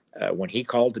 When he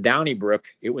called to Donnybrook,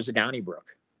 it was a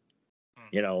Donnybrook.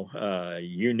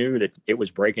 You knew that it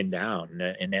was breaking down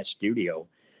in that studio.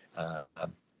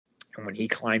 And when he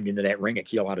climbed into that ring at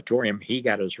Kiel Auditorium, he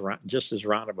got just as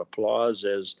round of applause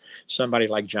as somebody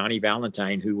like Johnny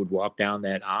Valentine, who would walk down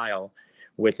that aisle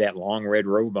with that long red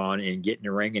robe on and get in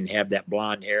the ring and have that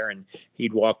blonde hair. And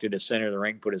he'd walk to the center of the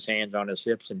ring, put his hands on his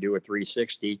hips and do a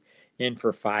 360. And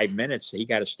for 5 minutes, he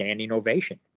got a standing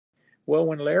ovation. Well,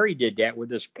 when Larry did that with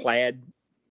this plaid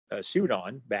suit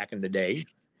on back in the day,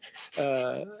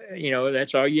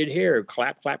 that's all you'd hear.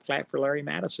 Clap, clap, clap for Larry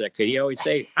Matysek. He always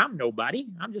say, I'm nobody.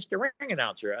 I'm just a ring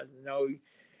announcer. I know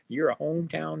you're a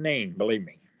hometown name, believe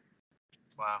me.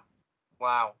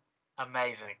 Wow.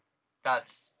 Amazing.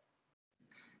 That's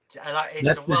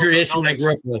the tradition I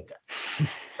grew up with.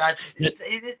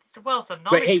 It's a wealth of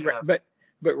knowledge.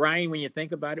 But Ryan, when you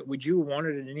think about it, would you have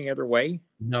wanted it any other way?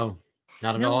 No,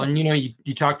 not at all. And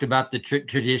you talked about the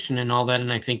tradition and all that,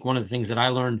 and I think one of the things that I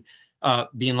learned,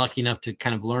 being lucky enough to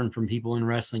kind of learn from people in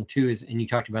wrestling too, and you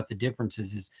talked about the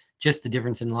differences, is just the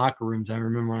difference in locker rooms. I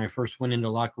remember when I first went into a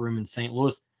locker room in St.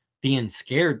 Louis, being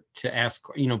scared to ask,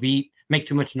 make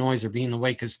too much noise or be in the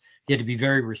way, because you had to be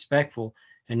very respectful.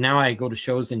 And now I go to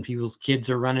shows and people's kids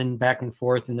are running back and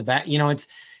forth in the back. And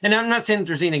I'm not saying that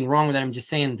there's anything wrong with that. I'm just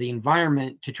saying the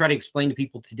environment, to try to explain to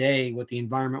people today what the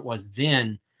environment was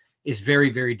then, is very,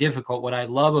 very difficult. What I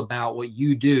love about what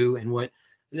you do and what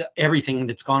everything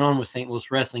that's gone on with St.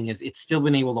 Louis wrestling is it's still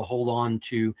been able to hold on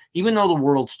to, even though the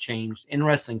world's changed and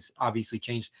wrestling's obviously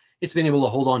changed, it's been able to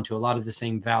hold on to a lot of the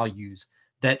same values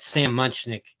that Sam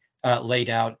Munchnick laid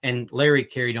out and Larry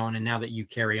carried on, and now that you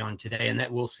carry on today, and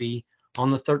that we'll see on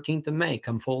the 13th of May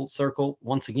come full circle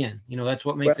once again. That's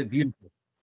what makes it beautiful.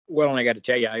 Well, and I got to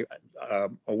tell you,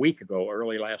 a week ago,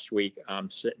 early last week, I'm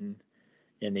sitting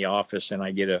in the office and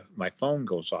I get my phone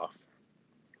goes off,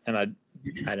 and I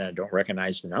don't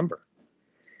recognize the number,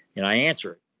 and I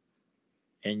answer it.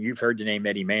 And you've heard the name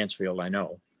Eddie Mansfield, I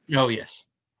know. Oh, yes.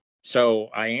 So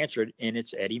I answered, and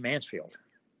it's Eddie Mansfield.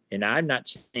 And I've not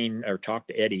seen or talked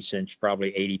to Eddie since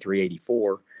probably 83,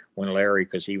 84, when Larry,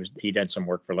 because he done some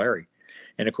work for Larry.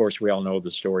 And of course, we all know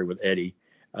the story with Eddie,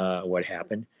 what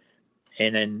happened.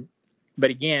 And then, but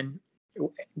again,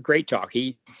 great talk.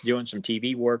 He's doing some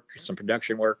TV work, some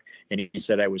production work. And he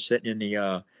said, I was sitting in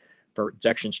the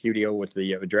production studio with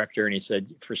the director. And he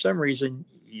said, for some reason,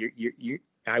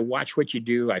 I watch what you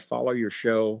do. I follow your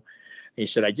show. He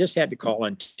said, I just had to call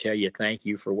and tell you thank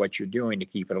you for what you're doing to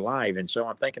keep it alive. And so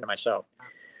I'm thinking to myself,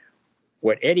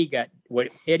 what Eddie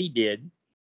did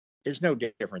is no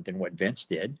different than what Vince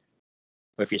did.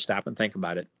 But if you stop and think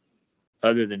about it,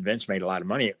 other than Vince made a lot of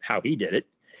money, how he did it,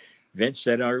 Vince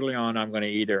said early on, I'm going to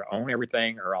either own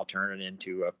everything or I'll turn it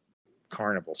into a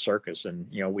carnival circus. And,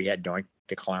 we had Doink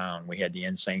the Clown, we had the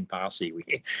Insane Posse,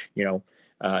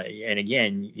 and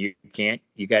again, you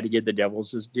got to give the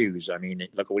devils his dues. I mean,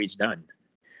 look at what he's done.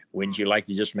 Wouldn't you like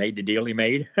to just made the deal he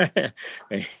made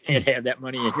and have that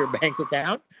money in your bank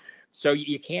account? So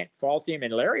you can't fault him.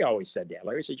 And Larry always said that.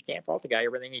 Larry said, you can't fault the guy.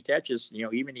 Everything he touches,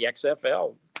 even the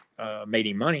XFL made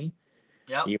him money,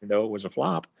 even though it was a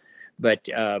flop. But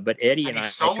Eddie and I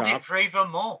sold talked. It for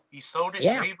even more. He sold it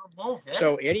for even more. Yeah.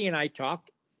 So Eddie and I talked,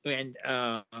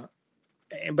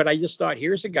 but I just thought,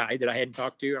 here's a guy that I hadn't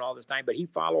talked to in all this time, but he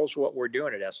follows what we're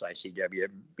doing at SICW,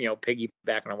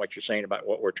 piggybacking on what you're saying about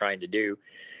what we're trying to do.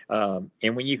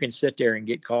 And when you can sit there and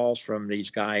get calls from these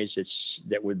guys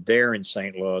that were there in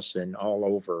St. Louis and all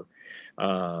over,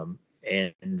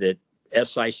 and that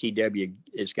SICW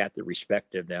has got the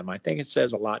respect of them, I think it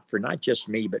says a lot for not just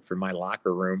me, but for my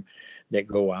locker room that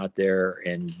go out there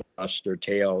and bust their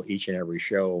tail each and every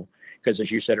show. Because as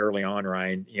you said early on,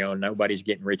 Ryan, nobody's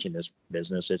getting rich in this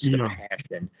business. It's the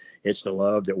passion, it's the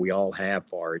love that we all have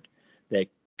for it that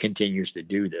continues to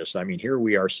do this. I mean, here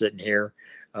we are sitting here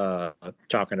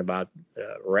talking about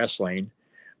wrestling,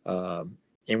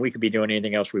 and we could be doing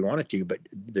anything else we wanted to, but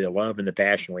the love and the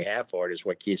passion we have for it is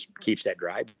what keeps that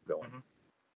drive going. Mm-hmm.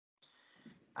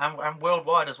 And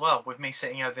worldwide as well, with me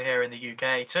sitting over here in the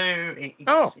UK too.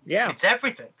 It's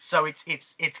everything. So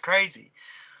it's crazy.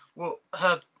 Well,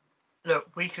 Herb,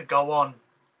 look, we could go on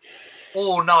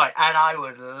all night, and I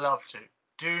would love to.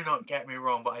 Do not get me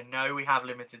wrong, but I know we have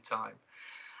limited time.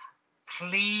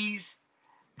 Please,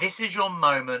 this is your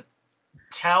moment.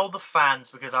 Tell the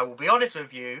fans, because I will be honest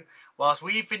with you, whilst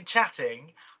we've been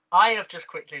chatting, I have just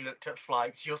quickly looked at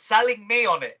flights. You're selling me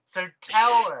on it. So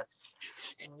tell us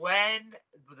when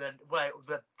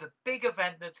the big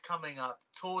event that's coming up,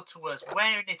 talk to us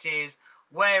when it is,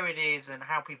 where it is, and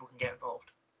how people can get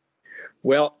involved.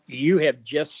 Well, you have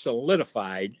just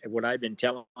solidified what I've been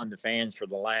telling the fans for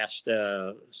the last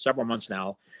several months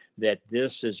now, that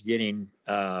this is getting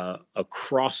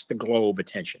across the globe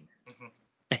attention. Mm-hmm.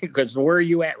 Because where are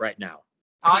you at right now?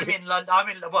 I'm in London.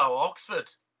 Oxford.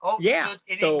 Oxford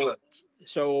in England.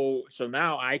 So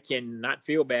now I can not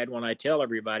feel bad when I tell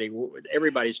everybody.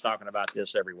 Everybody's talking about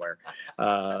this everywhere.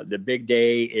 The big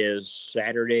day is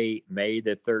Saturday, May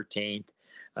the 13th.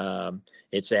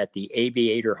 It's at the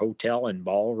Aviator Hotel and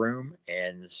Ballroom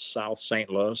in South St.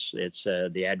 Louis. It's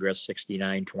the address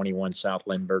 6921 South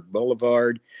Lindbergh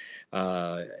Boulevard.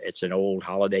 It's an old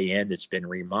Holiday Inn that's been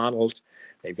remodeled.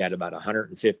 They've got about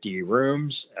 150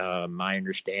 rooms. My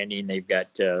understanding, they've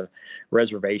got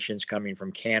reservations coming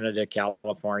from Canada,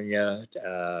 California,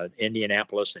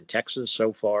 Indianapolis, and Texas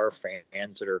so far,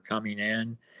 fans that are coming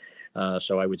in.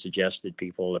 So I would suggest that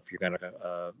people, if you're going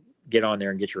to get on there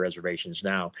and get your reservations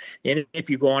now. And if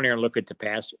you go on there and look at the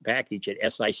package at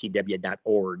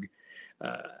sicw.org,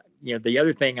 the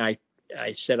other thing I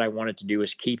said I wanted to do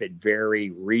is keep it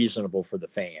very reasonable for the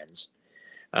fans,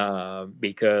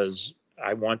 because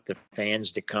I want the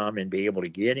fans to come and be able to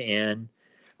get in,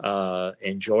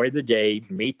 enjoy the day,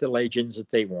 meet the legends that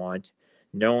they want,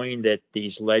 knowing that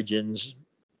these legends,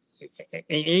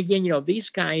 and again,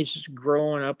 these guys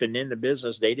growing up and in the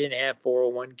business, they didn't have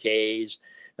 401ks,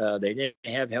 they didn't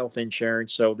have health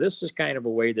insurance. So this is kind of a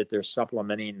way that they're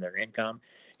supplementing their income.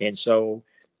 And so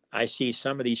I see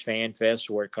some of these fan fests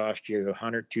where it costs you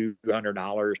 $100,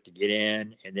 $200 to get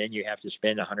in, and then you have to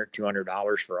spend $100,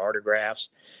 $200 for autographs.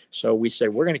 So we say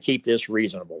we're going to keep this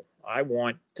reasonable. I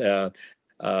want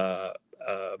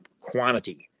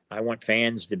quantity. I want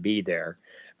fans to be there.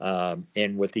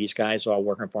 And with these guys all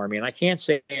working for me, and I can't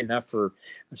say enough for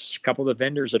a couple of the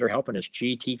vendors that are helping us.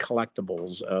 GT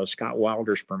Collectibles, Scott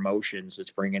Wilder's Promotions,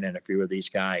 that's bringing in a few of these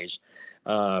guys.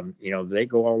 They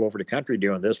go all over the country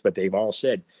doing this, but they've all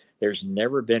said there's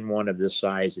never been one of this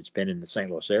size that's been in the St.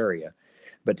 Louis area.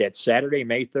 But that Saturday,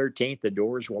 May 13th, the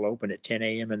doors will open at 10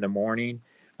 a.m. in the morning.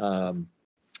 Like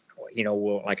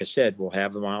I said, we'll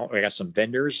have them out. We got some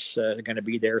vendors going to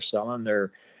be there selling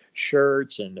their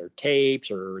shirts and their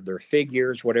tapes or their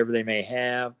figures, whatever they may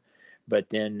have. But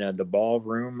then the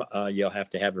ballroom, you'll have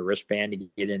to have a wristband to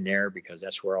get in there, because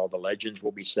that's where all the legends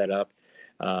will be set up.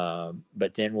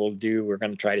 But then we're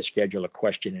going to try to schedule a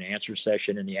question and answer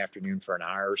session in the afternoon for an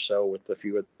hour or so with a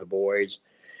few of the boys.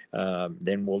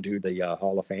 Then we'll do the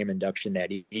Hall of Fame induction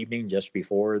that evening just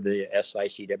before the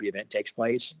SICW event takes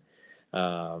place.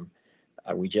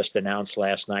 We just announced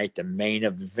last night the main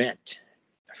event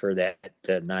for that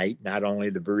night, not only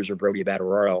the Bruiser Brody Battle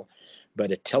Royal,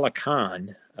 but Attila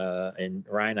Khan. And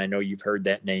Ryan, I know you've heard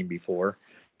that name before.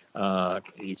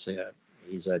 He's a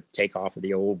takeoff of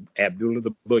the old Abdullah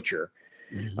the Butcher.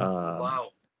 Mm-hmm.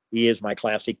 Wow. He is my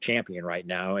classic champion right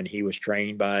now, and he was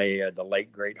trained by the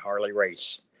late great Harley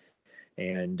Race.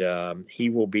 And he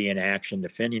will be in action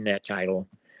defending that title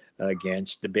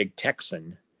against the Big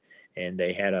Texan. And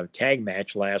they had a tag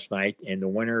match last night, and the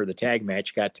winner of the tag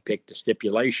match got to pick the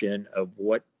stipulation of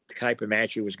what type of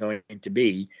match it was going to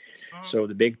be. Mm-hmm. So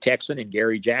the Big Texan and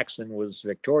Gary Jackson was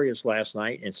victorious last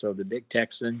night, and so the Big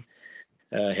Texan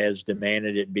has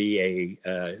demanded it be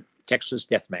a Texas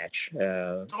death match,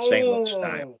 St. Louis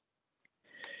style.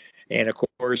 And of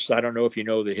course, I don't know if you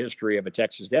know the history of a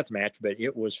Texas death match, but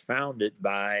it was founded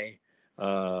by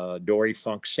Dory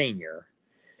Funk Sr.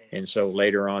 And so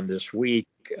later on this week,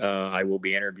 I will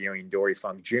be interviewing Dory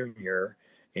Funk Jr.,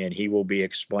 and he will be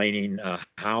explaining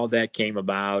how that came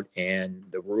about and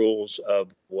the rules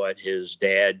of what his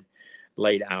dad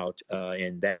laid out.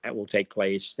 And that will take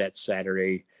place that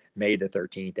Saturday, May the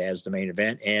 13th, as the main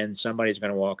event. And somebody's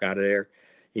going to walk out of there.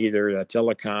 Either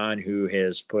Attila Khan, who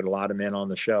has put a lot of men on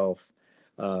the shelf,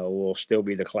 will still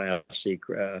be the classic.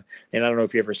 And I don't know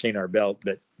if you've ever seen our belt,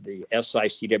 but the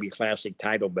SICW Classic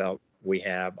title belt we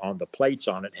have on the plates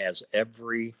on it has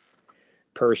every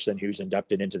person who's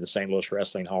inducted into the St. Louis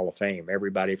Wrestling Hall of Fame.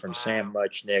 Everybody from Sam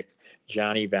Muchnick,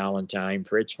 Johnny Valentine,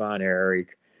 Fritz Von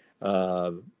Erich,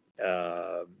 Gene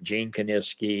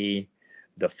Kaniski,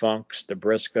 the Funks, the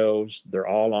Briscoes. They're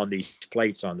all on these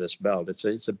plates on this belt.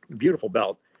 It's a beautiful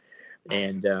belt.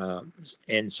 And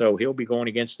so he'll be going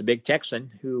against the Big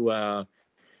Texan, who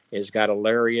has got a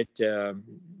lariat.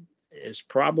 Is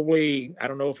probably, I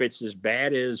don't know if it's as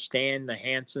bad as Stan the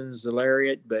Hansen's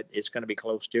lariat, but it's going to be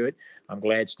close to it. I'm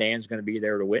glad Stan's going to be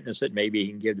there to witness it. Maybe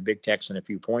he can give the Big Texan a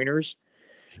few pointers.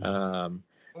 Would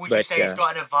you say he's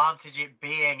got an advantage it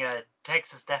being a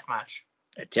Texas death match?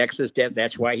 A Texas death,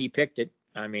 that's why he picked it.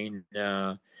 I mean,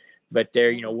 but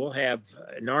there, we'll have,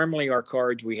 normally our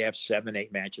cards, we have 7,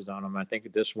 8 matches on them. I think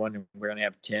at this one, we're going to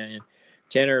have 10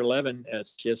 or 11.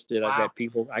 It's just that I got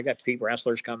people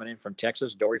wrestlers coming in from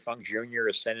Texas. Dory Funk Jr.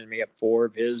 is sending me up 4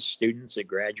 of his students that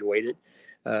graduated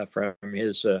from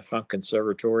his Funk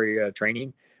Conservatory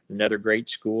training, another great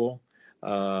school.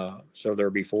 So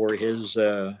there'll be 4 of his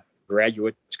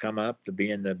graduates come up to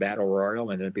be in the battle royal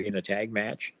and to be in a tag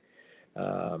match.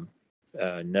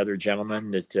 Another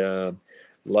gentleman that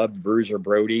loved Bruiser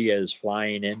Brody is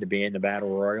flying in to be in the battle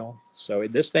royal. So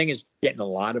this thing is getting a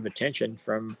lot of attention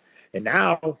and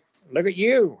now look at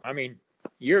you. I mean,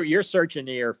 you're searching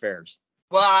the airfares.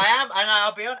 Well, I am, and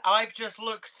I'll be honest, I've just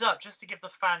looked up just to give the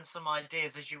fans some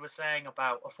ideas, as you were saying,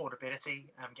 about affordability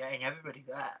and getting everybody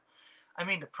there. I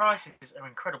mean, the prices are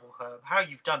incredible, Herb. How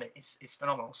you've done it is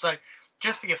phenomenal. So,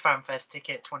 just for your FanFest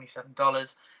ticket,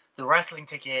 $27. The wrestling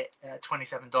ticket,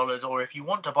 $27. Or if you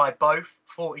want to buy both,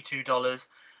 $42.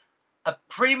 A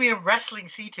premium wrestling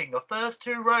seating, the first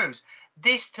 2 rows.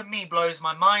 This, to me, blows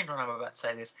my mind when I'm about to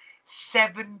say this.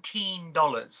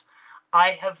 $17. I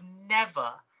have never,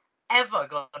 ever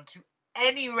gone to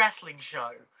any wrestling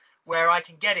show where I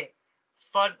can get it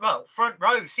front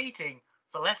row seating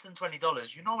for less than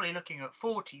 $20. You're normally looking at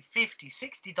 $40, $50,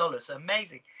 $60.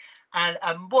 Amazing. And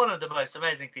one of the most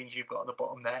amazing things you've got at the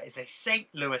bottom there is a St.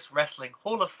 Louis Wrestling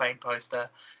Hall of Fame poster,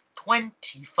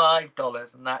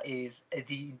 $25, and that is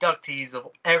the inductees of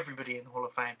everybody in the Hall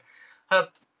of Fame.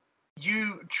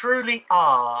 You truly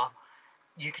are,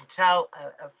 you can tell,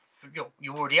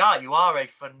 you already are, you are a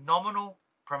phenomenal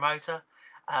promoter,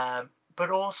 but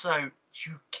also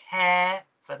you care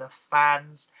for the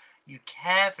fans, you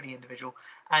care for the individual,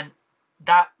 and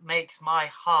that makes my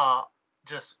heart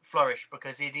just flourish,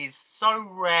 because it is so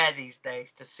rare these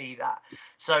days to see that.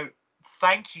 So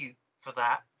thank you for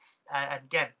that, and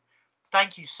again,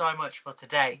 thank you so much for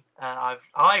today.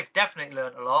 I've definitely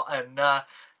learned a lot, and I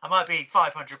might be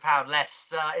 £500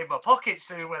 less in my pocket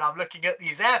soon when I'm looking at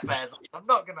these airfares. I'm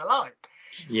not gonna lie.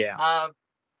 Yeah.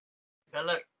 But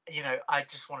look, I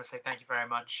just want to say thank you very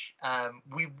much.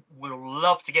 We will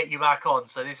love to get you back on.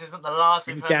 So this isn't the last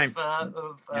we've heard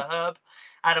of Herb,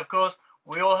 and of course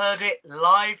we all heard it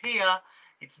live here.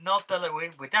 It's not that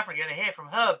we're definitely going to hear from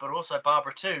Herb, but also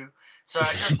Barbara too. So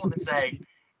I just want to say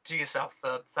to yourself,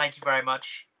 Herb, thank you very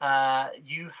much.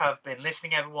 You have been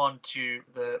listening, everyone, to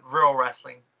the Real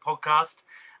Wrestling Podcast,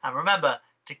 and remember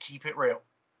to keep it real.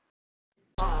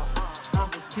 I'm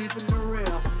just keeping it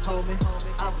real, homie.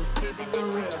 I'm just keeping it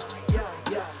real.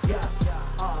 Yeah.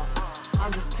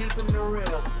 I'm just keeping it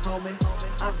real, homie.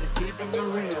 I'm just keeping it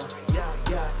real. Yeah.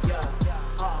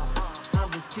 I'm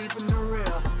just keeping it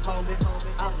real, homie.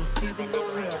 I'm just keeping it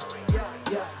real.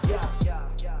 Yeah.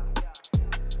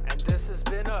 And this has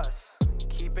been us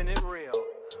keeping it real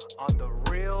on the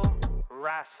Real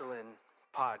Rasslin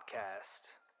Podcast.